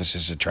neither one of us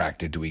is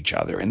attracted to each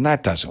other, and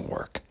that doesn't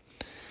work.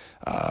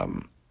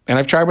 And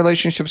I've tried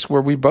relationships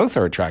where we both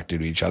are attracted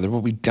to each other, but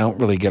we don't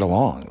really get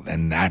along,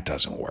 and that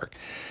doesn't work.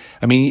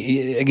 I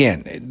mean,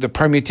 again, the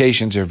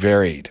permutations are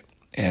varied,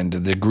 and the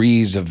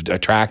degrees of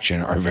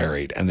attraction are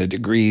varied, and the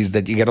degrees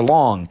that you get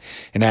along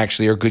and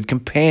actually are good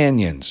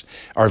companions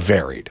are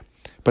varied.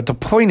 But the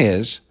point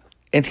is,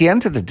 at the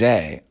end of the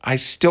day, I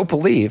still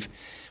believe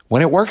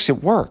when it works,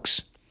 it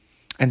works.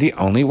 And the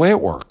only way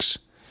it works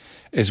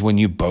is when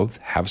you both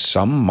have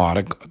some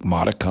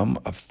modicum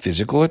of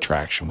physical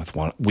attraction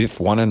with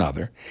one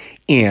another,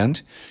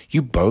 and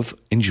you both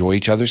enjoy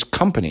each other's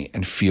company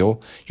and feel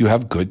you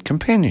have good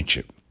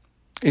companionship.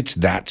 It's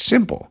that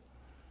simple.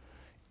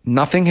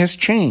 Nothing has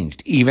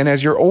changed, even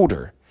as you're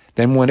older,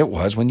 than when it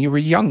was when you were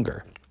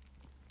younger.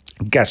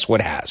 Guess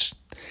what has?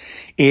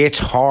 It's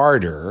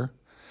harder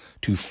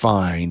to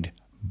find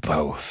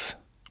both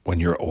when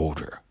you're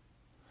older.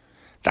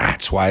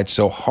 That's why it's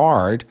so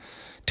hard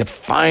to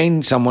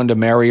find someone to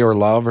marry or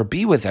love or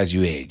be with as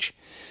you age,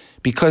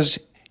 because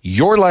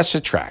you're less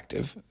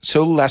attractive,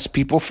 so less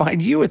people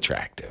find you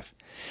attractive.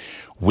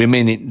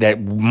 Women that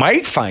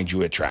might find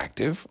you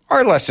attractive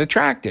are less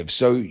attractive,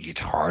 so it's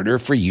harder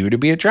for you to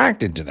be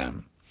attracted to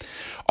them.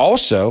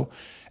 Also,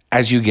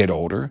 as you get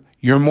older,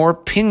 you're more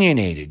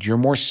opinionated, you're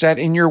more set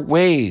in your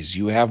ways,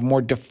 you have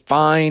more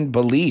defined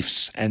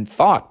beliefs and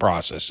thought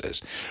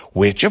processes,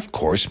 which of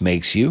course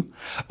makes you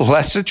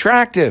less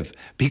attractive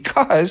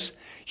because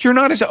you're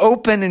not as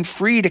open and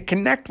free to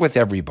connect with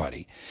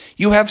everybody.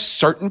 You have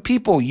certain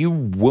people you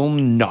will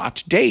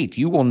not date,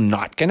 you will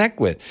not connect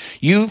with.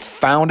 You've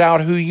found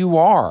out who you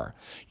are.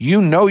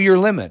 You know your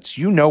limits.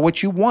 You know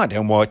what you want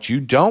and what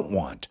you don't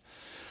want.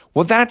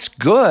 Well, that's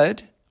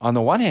good on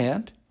the one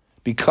hand,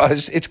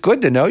 because it's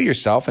good to know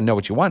yourself and know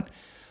what you want.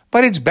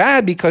 But it's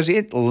bad because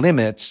it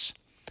limits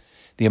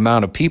the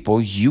amount of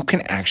people you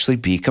can actually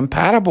be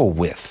compatible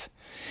with.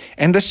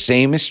 And the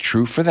same is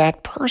true for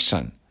that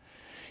person.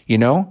 You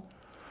know,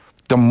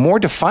 the more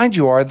defined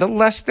you are, the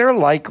less they're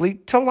likely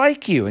to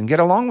like you and get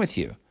along with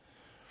you.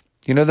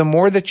 You know, the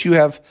more that you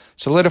have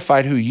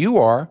solidified who you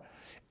are,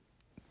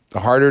 the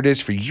harder it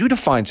is for you to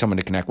find someone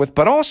to connect with,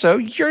 but also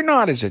you're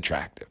not as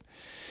attractive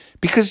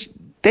because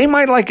they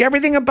might like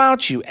everything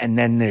about you. And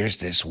then there's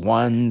this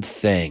one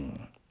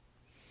thing,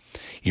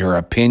 your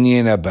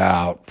opinion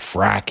about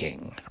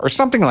fracking or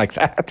something like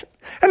that.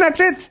 And that's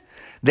it.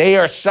 They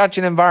are such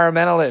an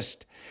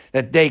environmentalist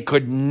that they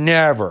could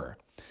never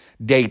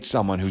date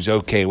someone who's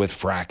okay with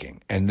fracking.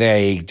 And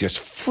they just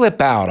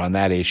flip out on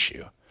that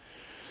issue.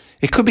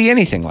 It could be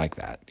anything like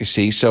that, you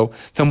see. So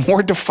the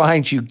more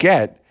defined you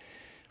get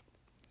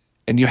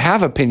and you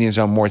have opinions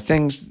on more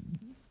things,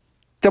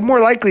 the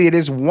more likely it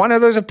is one of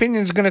those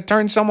opinions is going to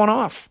turn someone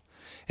off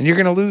and you're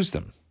going to lose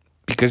them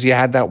because you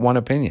had that one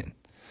opinion.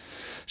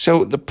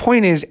 So the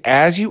point is,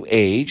 as you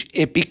age,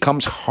 it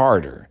becomes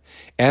harder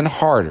and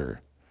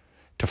harder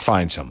to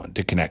find someone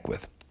to connect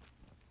with,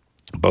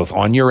 both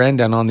on your end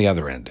and on the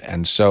other end.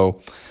 And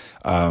so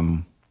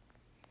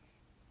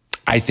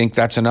I think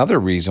that's another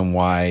reason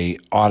why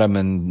autumn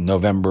and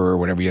November, or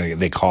whatever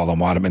they call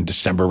them, autumn and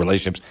December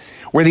relationships,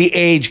 where the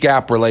age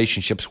gap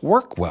relationships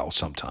work well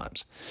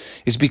sometimes,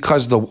 is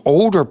because the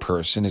older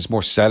person is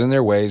more set in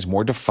their ways,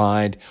 more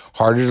defined,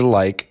 harder to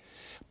like.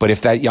 But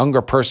if that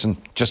younger person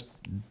just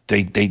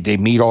they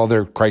meet all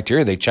their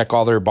criteria, they check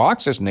all their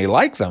boxes, and they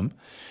like them.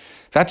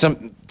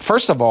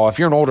 First of all, if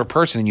you're an older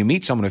person and you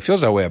meet someone who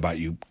feels that way about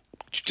you,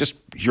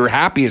 you're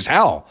happy as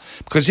hell,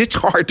 because it's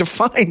hard to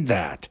find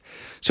that.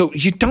 So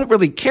you don't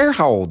really care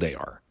how old they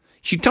are.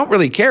 You don't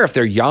really care if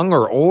they're young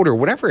or old or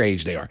whatever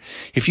age they are.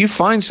 If you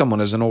find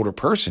someone as an older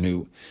person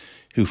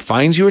who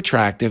finds you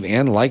attractive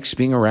and likes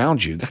being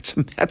around you,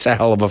 that's a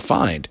hell of a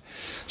find.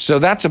 So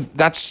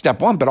that's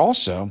step one. But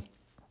also,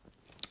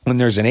 when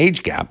there's an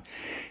age gap,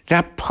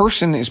 that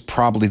person is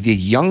probably the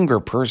younger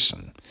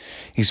person.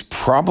 He's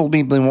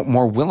probably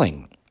more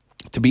willing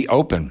to be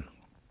open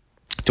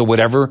to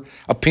whatever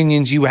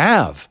opinions you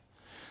have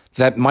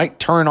that might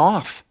turn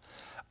off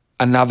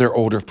another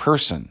older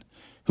person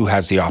who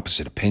has the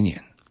opposite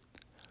opinion.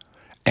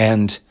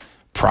 And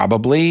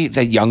probably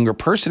the younger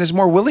person is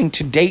more willing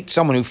to date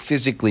someone who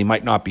physically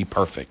might not be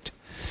perfect,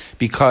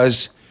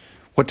 because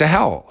what the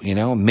hell,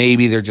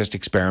 maybe they're just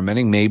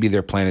experimenting. Maybe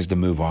their plan is to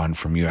move on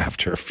from you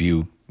after a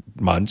few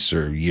months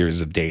or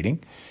years of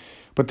dating.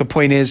 But the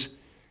point is,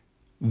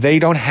 they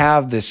don't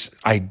have this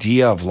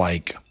idea of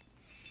like,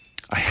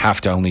 I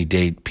have to only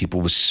date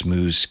people with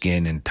smooth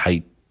skin and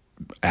tight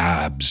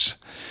abs,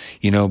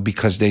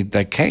 because they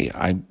like, hey,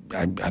 I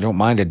don't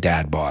mind a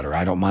dad bod, or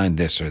I don't mind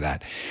this or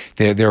that.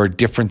 There are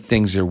different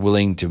things they're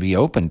willing to be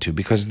open to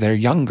because they're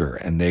younger,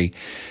 and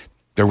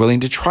they're willing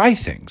to try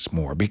things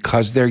more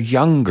because they're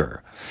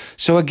younger.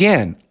 So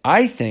again,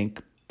 I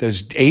think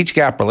those age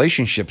gap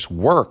relationships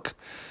work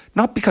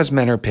not because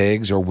men are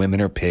pigs or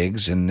women are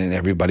pigs and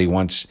everybody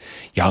wants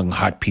young,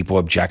 hot people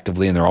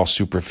objectively and they're all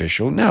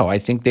superficial. No, I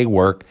think they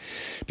work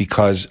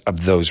because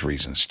of those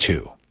reasons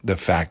too. The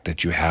fact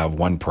that you have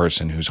one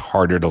person who's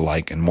harder to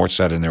like and more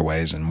set in their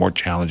ways and more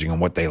challenging on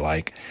what they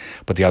like,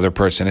 but the other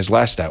person is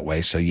less that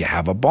way. So you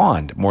have a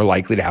bond, more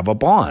likely to have a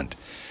bond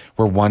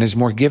where one is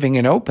more giving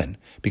and open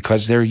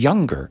because they're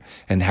younger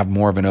and have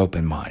more of an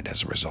open mind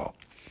as a result.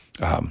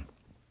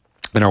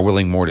 And are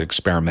willing more to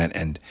experiment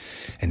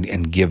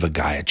and give a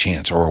guy a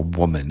chance or a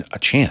woman a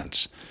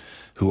chance,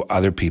 who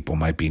other people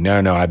might be,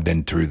 no, I've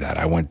been through that.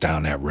 I went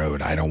down that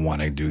road. I don't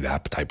want to do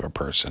that type of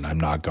person. I'm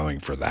not going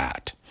for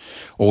that.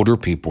 Older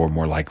people are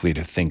more likely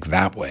to think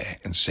that way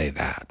and say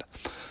that.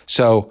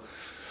 So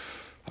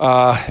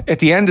at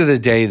the end of the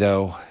day,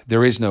 though,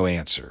 there is no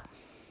answer,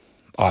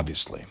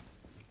 obviously.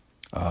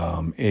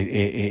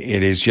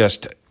 It is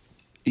just,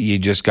 you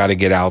just got to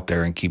get out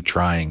there and keep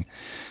trying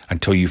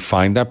until you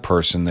find that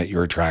person that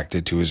you're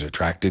attracted to is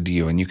attracted to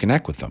you and you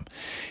connect with them.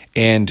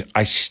 And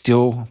I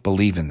still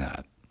believe in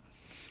that.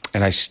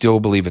 And I still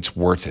believe it's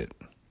worth it.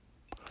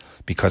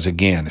 Because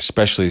again,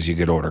 especially as you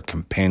get older,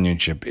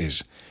 companionship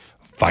is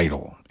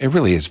vital. It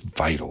really is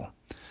vital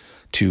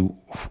to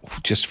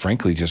just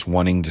frankly just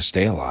wanting to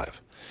stay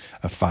alive,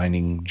 of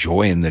finding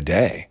joy in the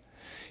day.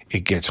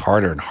 It gets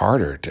harder and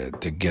harder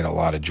to get a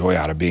lot of joy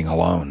out of being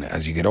alone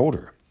as you get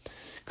older,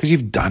 because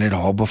you've done it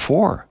all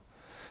before.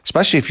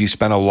 Especially if you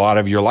spend a lot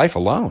of your life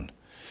alone,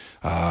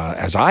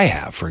 as I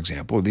have, for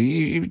example.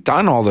 You've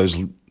done all those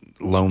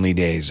lonely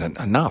days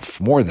enough,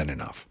 more than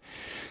enough.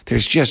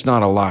 There's just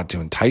not a lot to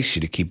entice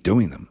you to keep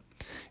doing them.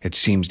 It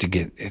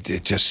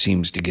just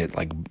seems to get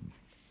like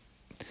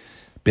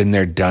been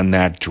there, done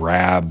that,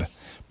 drab,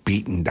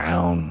 beaten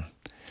down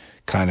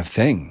kind of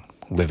thing,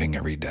 living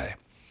every day.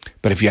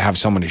 But if you have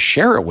someone to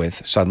share it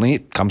with, suddenly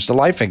it comes to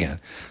life again.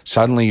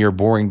 Suddenly your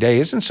boring day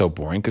isn't so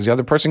boring because the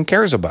other person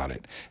cares about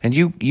it. And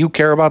you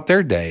care about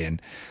their day.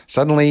 And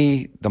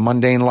suddenly the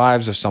mundane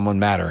lives of someone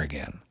matter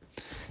again.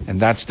 And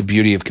that's the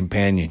beauty of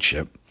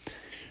companionship.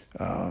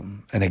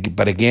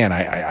 But again,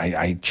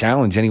 I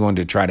challenge anyone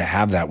to try to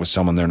have that with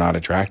someone they're not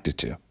attracted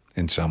to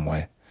in some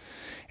way.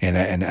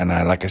 And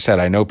I, like I said,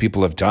 I know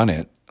people have done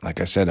it. Like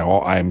I said,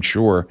 I'm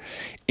sure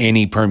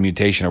any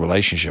permutation of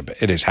relationship,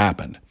 it has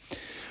happened.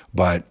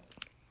 But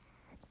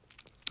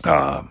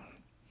I'd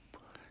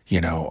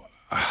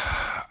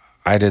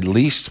at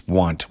least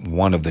want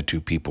one of the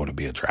two people to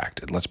be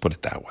attracted. Let's put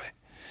it that way.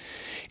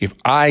 If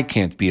I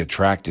can't be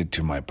attracted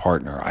to my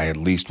partner, I at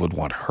least would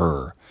want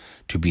her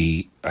to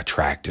be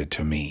attracted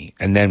to me.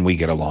 And then we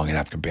get along and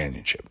have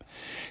companionship.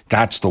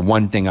 That's the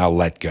one thing I'll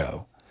let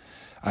go.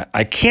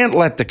 I can't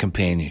let the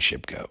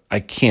companionship go. I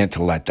can't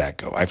let that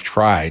go. I've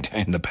tried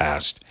in the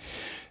past.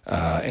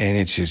 And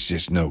it's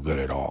just no good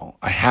at all.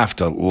 I have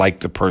to like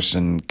the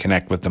person,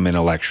 connect with them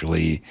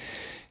intellectually,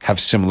 have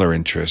similar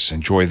interests,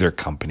 enjoy their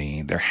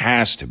company. There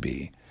has to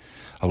be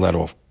a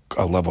level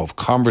of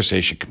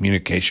conversation,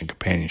 communication,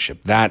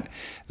 companionship. That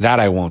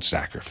I won't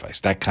sacrifice.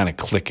 That kind of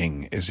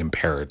clicking is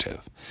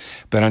imperative.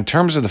 But in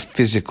terms of the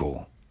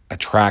physical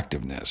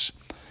attractiveness,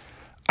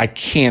 I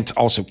can't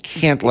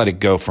let it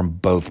go from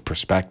both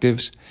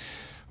perspectives.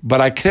 But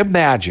I could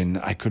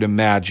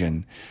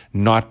imagine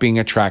not being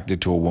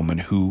attracted to a woman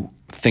who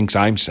thinks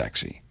I'm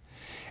sexy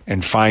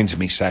and finds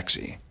me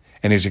sexy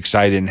and is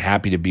excited and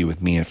happy to be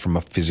with me from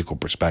a physical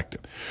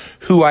perspective,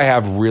 who I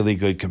have really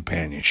good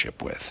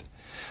companionship with.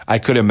 I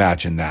could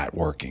imagine that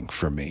working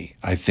for me.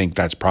 I think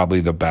that's probably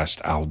the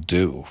best I'll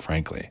do,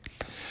 frankly.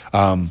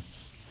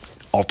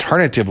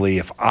 Alternatively,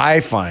 if I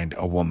find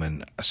a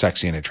woman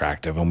sexy and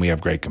attractive and we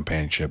have great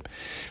companionship,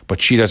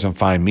 but she doesn't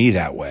find me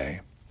that way,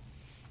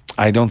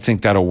 I don't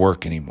think that'll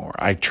work anymore.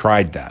 I've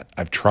tried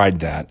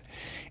that.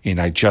 And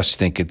I just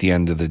think at the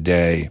end of the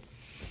day,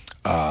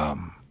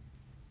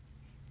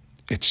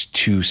 it's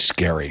too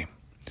scary,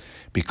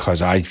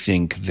 because I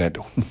think that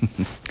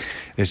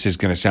this is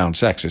going to sound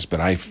sexist,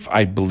 but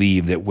I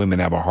believe that women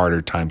have a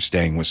harder time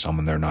staying with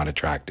someone they're not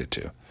attracted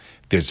to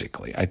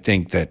physically. I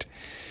think that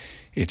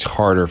it's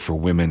harder for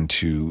women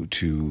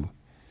to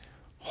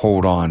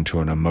hold on to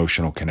an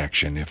emotional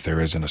connection if there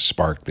isn't a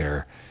spark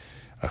there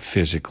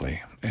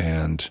physically,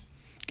 and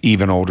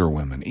even older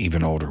women.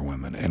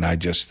 And I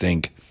just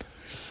think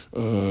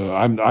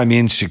I'm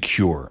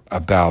insecure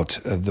about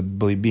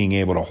being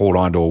able to hold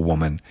on to a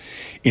woman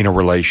in a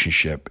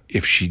relationship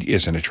if she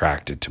isn't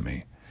attracted to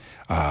me.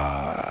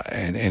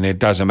 And it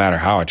doesn't matter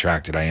how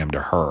attracted I am to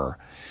her.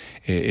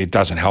 It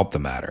doesn't help the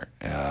matter.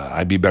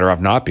 I'd be better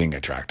off not being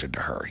attracted to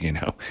her,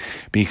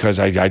 because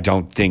I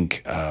don't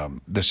think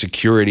the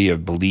security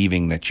of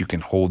believing that you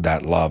can hold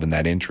that love and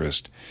that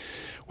interest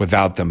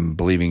without them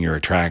believing you're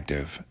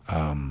attractive,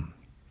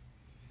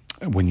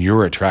 when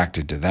you're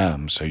attracted to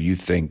them, so you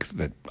think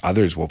that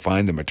others will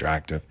find them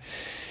attractive.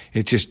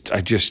 I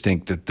just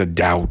think that the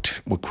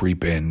doubt will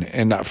creep in,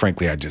 and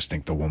frankly, I just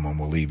think the woman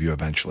will leave you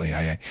eventually.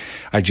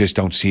 I just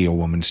don't see a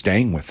woman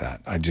staying with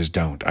that. I just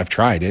don't. I've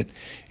tried it,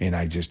 and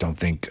I just don't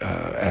think,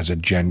 as a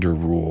gender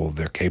rule,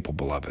 they're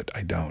capable of it.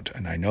 I don't,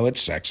 and I know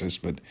it's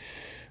sexist, but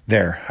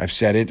there, I've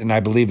said it, and I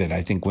believe it.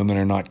 I think women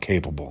are not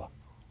capable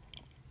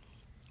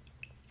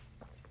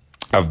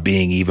of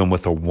being even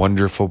with a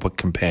wonderful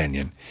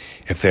companion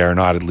if they are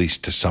not, at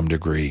least to some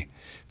degree,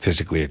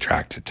 physically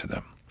attracted to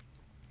them.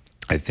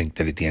 I think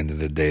that at the end of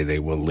the day, they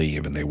will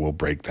leave and they will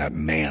break that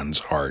man's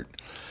heart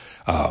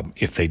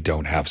if they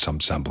don't have some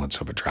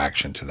semblance of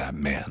attraction to that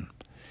man.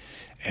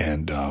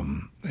 And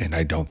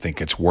I don't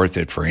think it's worth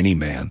it for any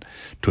man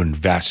to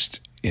invest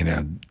in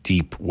a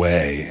deep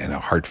way, in a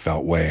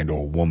heartfelt way, into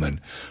a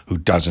woman who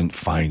doesn't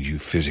find you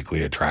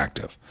physically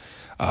attractive.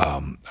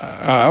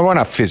 Well,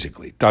 not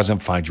physically, doesn't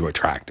find you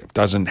attractive,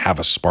 doesn't have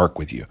a spark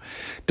with you,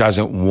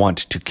 doesn't want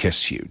to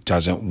kiss you,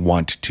 doesn't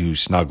want to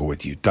snuggle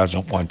with you,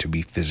 doesn't want to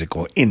be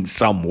physical in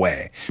some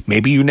way.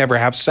 Maybe you never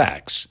have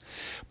sex,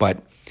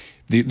 but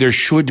there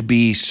should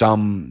be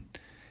some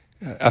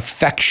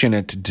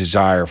affectionate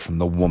desire from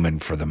the woman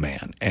for the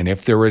man. And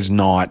if there is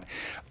not,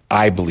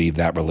 I believe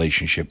that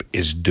relationship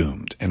is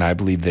doomed. And I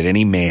believe that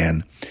any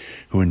man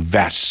who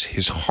invests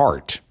his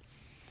heart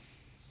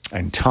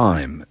and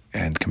time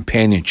and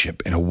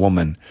companionship in a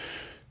woman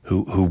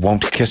who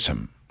won't kiss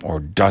him or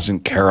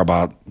doesn't care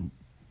about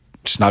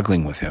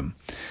snuggling with him,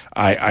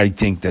 I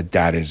think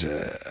that is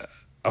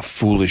a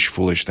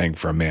foolish thing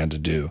for a man to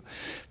do,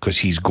 because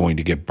he's going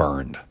to get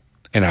burned.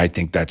 And I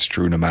think that's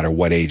true no matter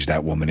what age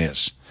that woman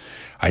is.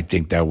 I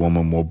think that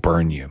woman will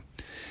burn you.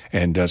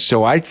 And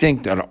so I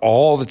think that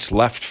all that's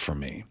left for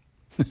me,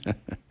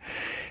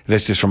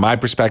 this is from my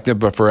perspective,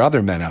 but for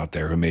other men out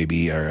there who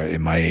maybe are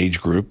in my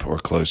age group or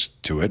close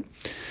to it,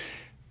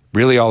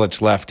 really all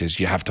that's left is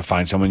you have to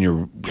find someone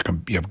you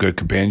have good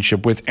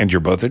companionship with and you're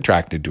both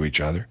attracted to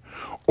each other,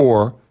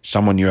 or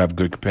someone you have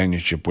good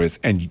companionship with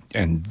and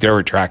they're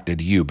attracted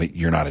to you, but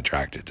you're not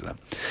attracted to them.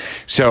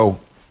 So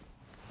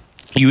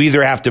you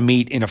either have to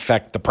meet, in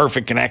effect, the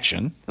perfect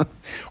connection,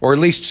 or at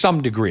least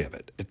some degree of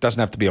it. It doesn't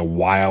have to be a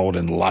wild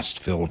and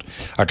lust-filled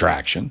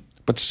attraction,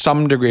 but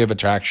some degree of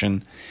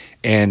attraction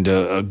and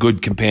a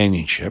good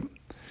companionship.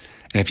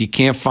 And if you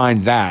can't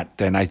find that,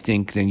 then I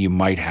think then you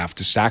might have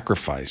to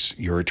sacrifice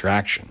your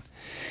attraction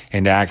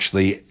and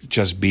actually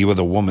just be with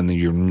a woman that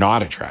you're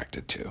not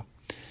attracted to,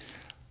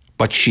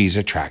 but she's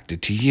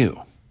attracted to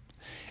you.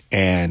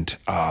 And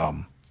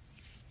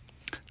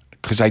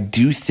because I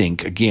do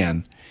think,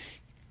 again,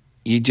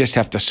 you just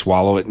have to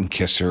swallow it and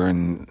kiss her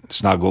and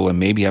snuggle and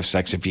maybe have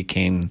sex if you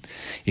can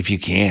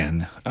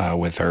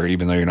with her,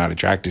 even though you're not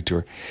attracted to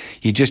her.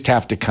 You just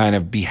have to kind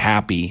of be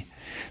happy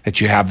that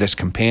you have this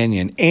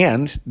companion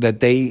and that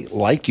they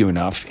like you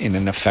enough in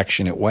an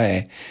affectionate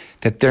way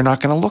that they're not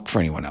going to look for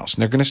anyone else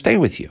and they're going to stay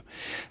with you.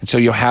 And so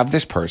you'll have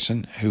this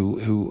person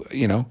who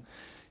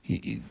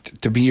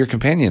to be your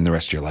companion the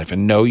rest of your life,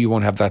 and no, you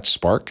won't have that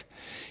spark.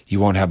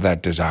 You won't have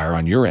that desire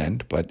on your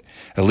end, but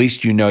at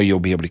least you'll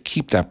be able to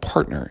keep that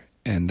partner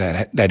and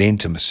that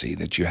intimacy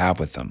that you have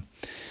with them.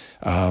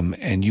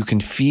 And you can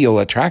feel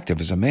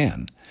attractive as a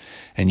man,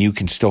 and you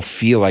can still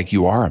feel like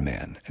you are a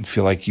man and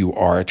feel like you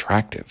are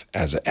attractive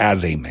as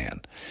a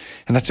man.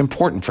 And that's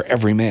important for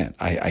every man.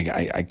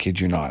 I kid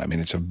you not. I mean,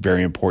 it's a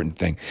very important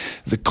thing.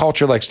 The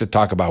culture likes to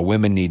talk about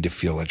women need to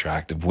feel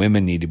attractive.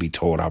 Women need to be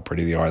told how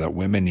pretty they are, that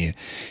women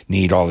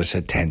need all this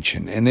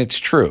attention. And it's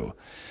true.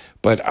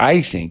 But I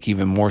think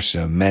even more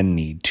so, men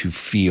need to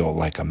feel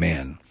like a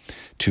man,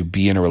 to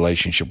be in a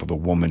relationship with a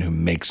woman who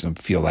makes them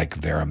feel like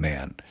they're a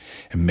man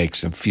and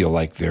makes them feel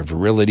like their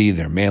virility,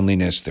 their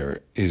manliness,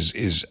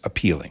 is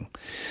appealing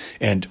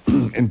and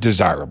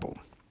desirable.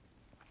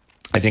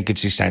 I think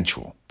it's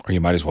essential, or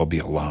you might as well be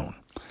alone.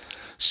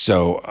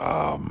 So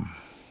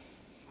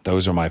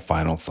those are my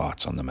final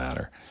thoughts on the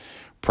matter.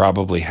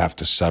 Probably have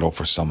to settle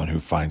for someone who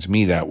finds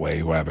me that way,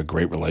 who I have a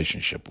great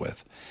relationship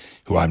with,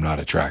 who I'm not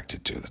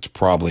attracted to. That's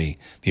probably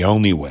the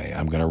only way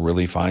I'm going to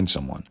really find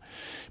someone,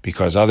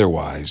 because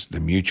otherwise the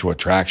mutual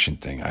attraction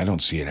thing, I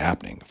don't see it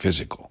happening.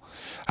 Physical.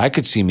 I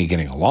could see me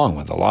getting along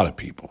with a lot of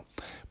people,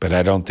 but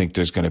I don't think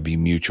there's going to be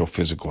mutual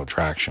physical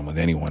attraction with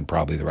anyone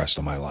probably the rest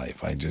of my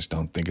life. I just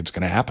don't think it's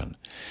going to happen.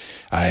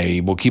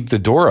 I will keep the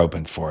door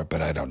open for it,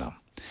 but I don't know.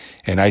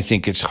 And I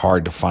think it's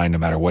hard to find no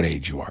matter what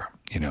age you are,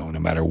 no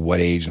matter what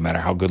age, no matter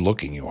how good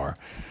looking you are.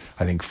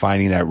 I think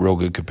finding that real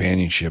good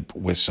companionship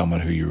with someone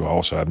who you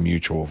also have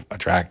mutual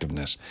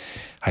attractiveness,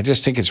 I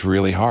just think it's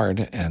really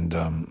hard. And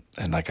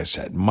like I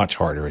said, much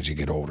harder as you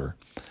get older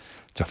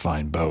to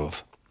find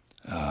both.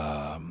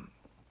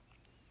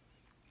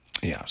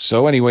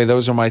 So anyway,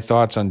 those are my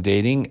thoughts on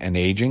dating and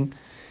aging.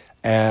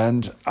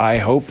 And I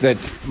hope that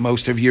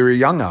most of you are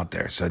young out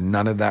there, so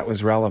none of that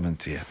was relevant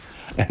to you.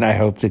 And I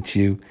hope that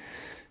you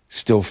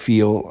still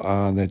feel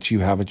that you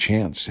have a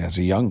chance as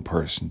a young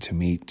person to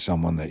meet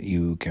someone that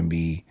you can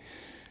be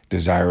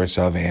desirous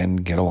of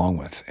and get along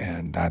with.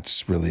 And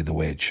that's really the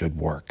way it should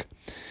work.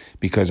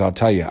 Because I'll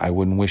tell you, I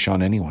wouldn't wish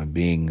on anyone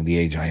being the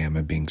age I am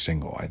and being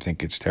single. I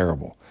think it's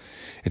terrible.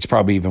 It's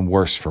probably even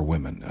worse for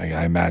women.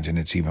 I imagine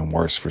it's even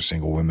worse for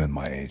single women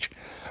my age.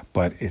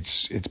 But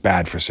it's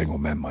bad for single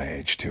men my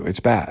age too. It's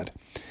bad.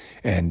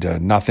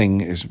 And nothing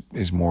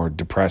is more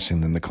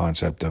depressing than the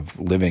concept of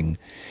living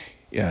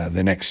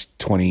the next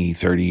 20,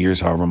 30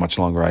 years, however much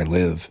longer I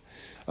live,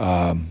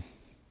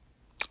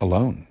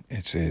 alone.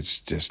 It's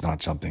just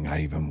not something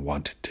I even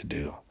want to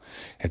do.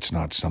 It's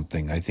not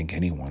something I think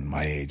anyone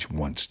my age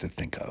wants to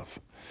think of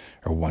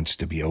or wants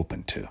to be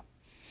open to.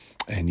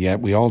 And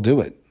yet we all do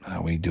it.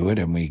 We do it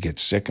and we get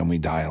sick and we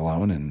die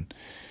alone, and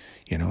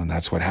and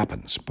that's what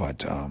happens.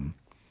 But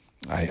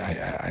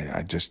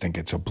I just think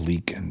it's a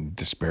bleak and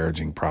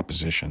disparaging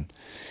proposition.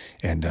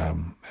 And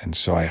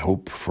so I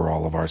hope for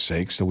all of our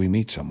sakes that we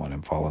meet someone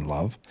and fall in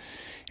love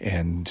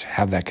and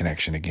have that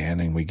connection again,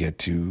 and we get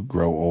to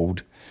grow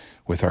old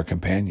with our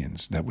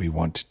companions that we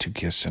want to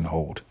kiss and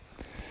hold.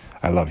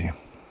 I love you.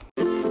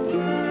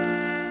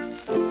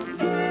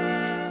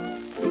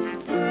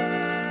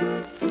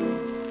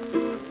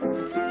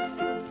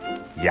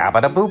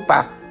 Yabba da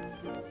boopa.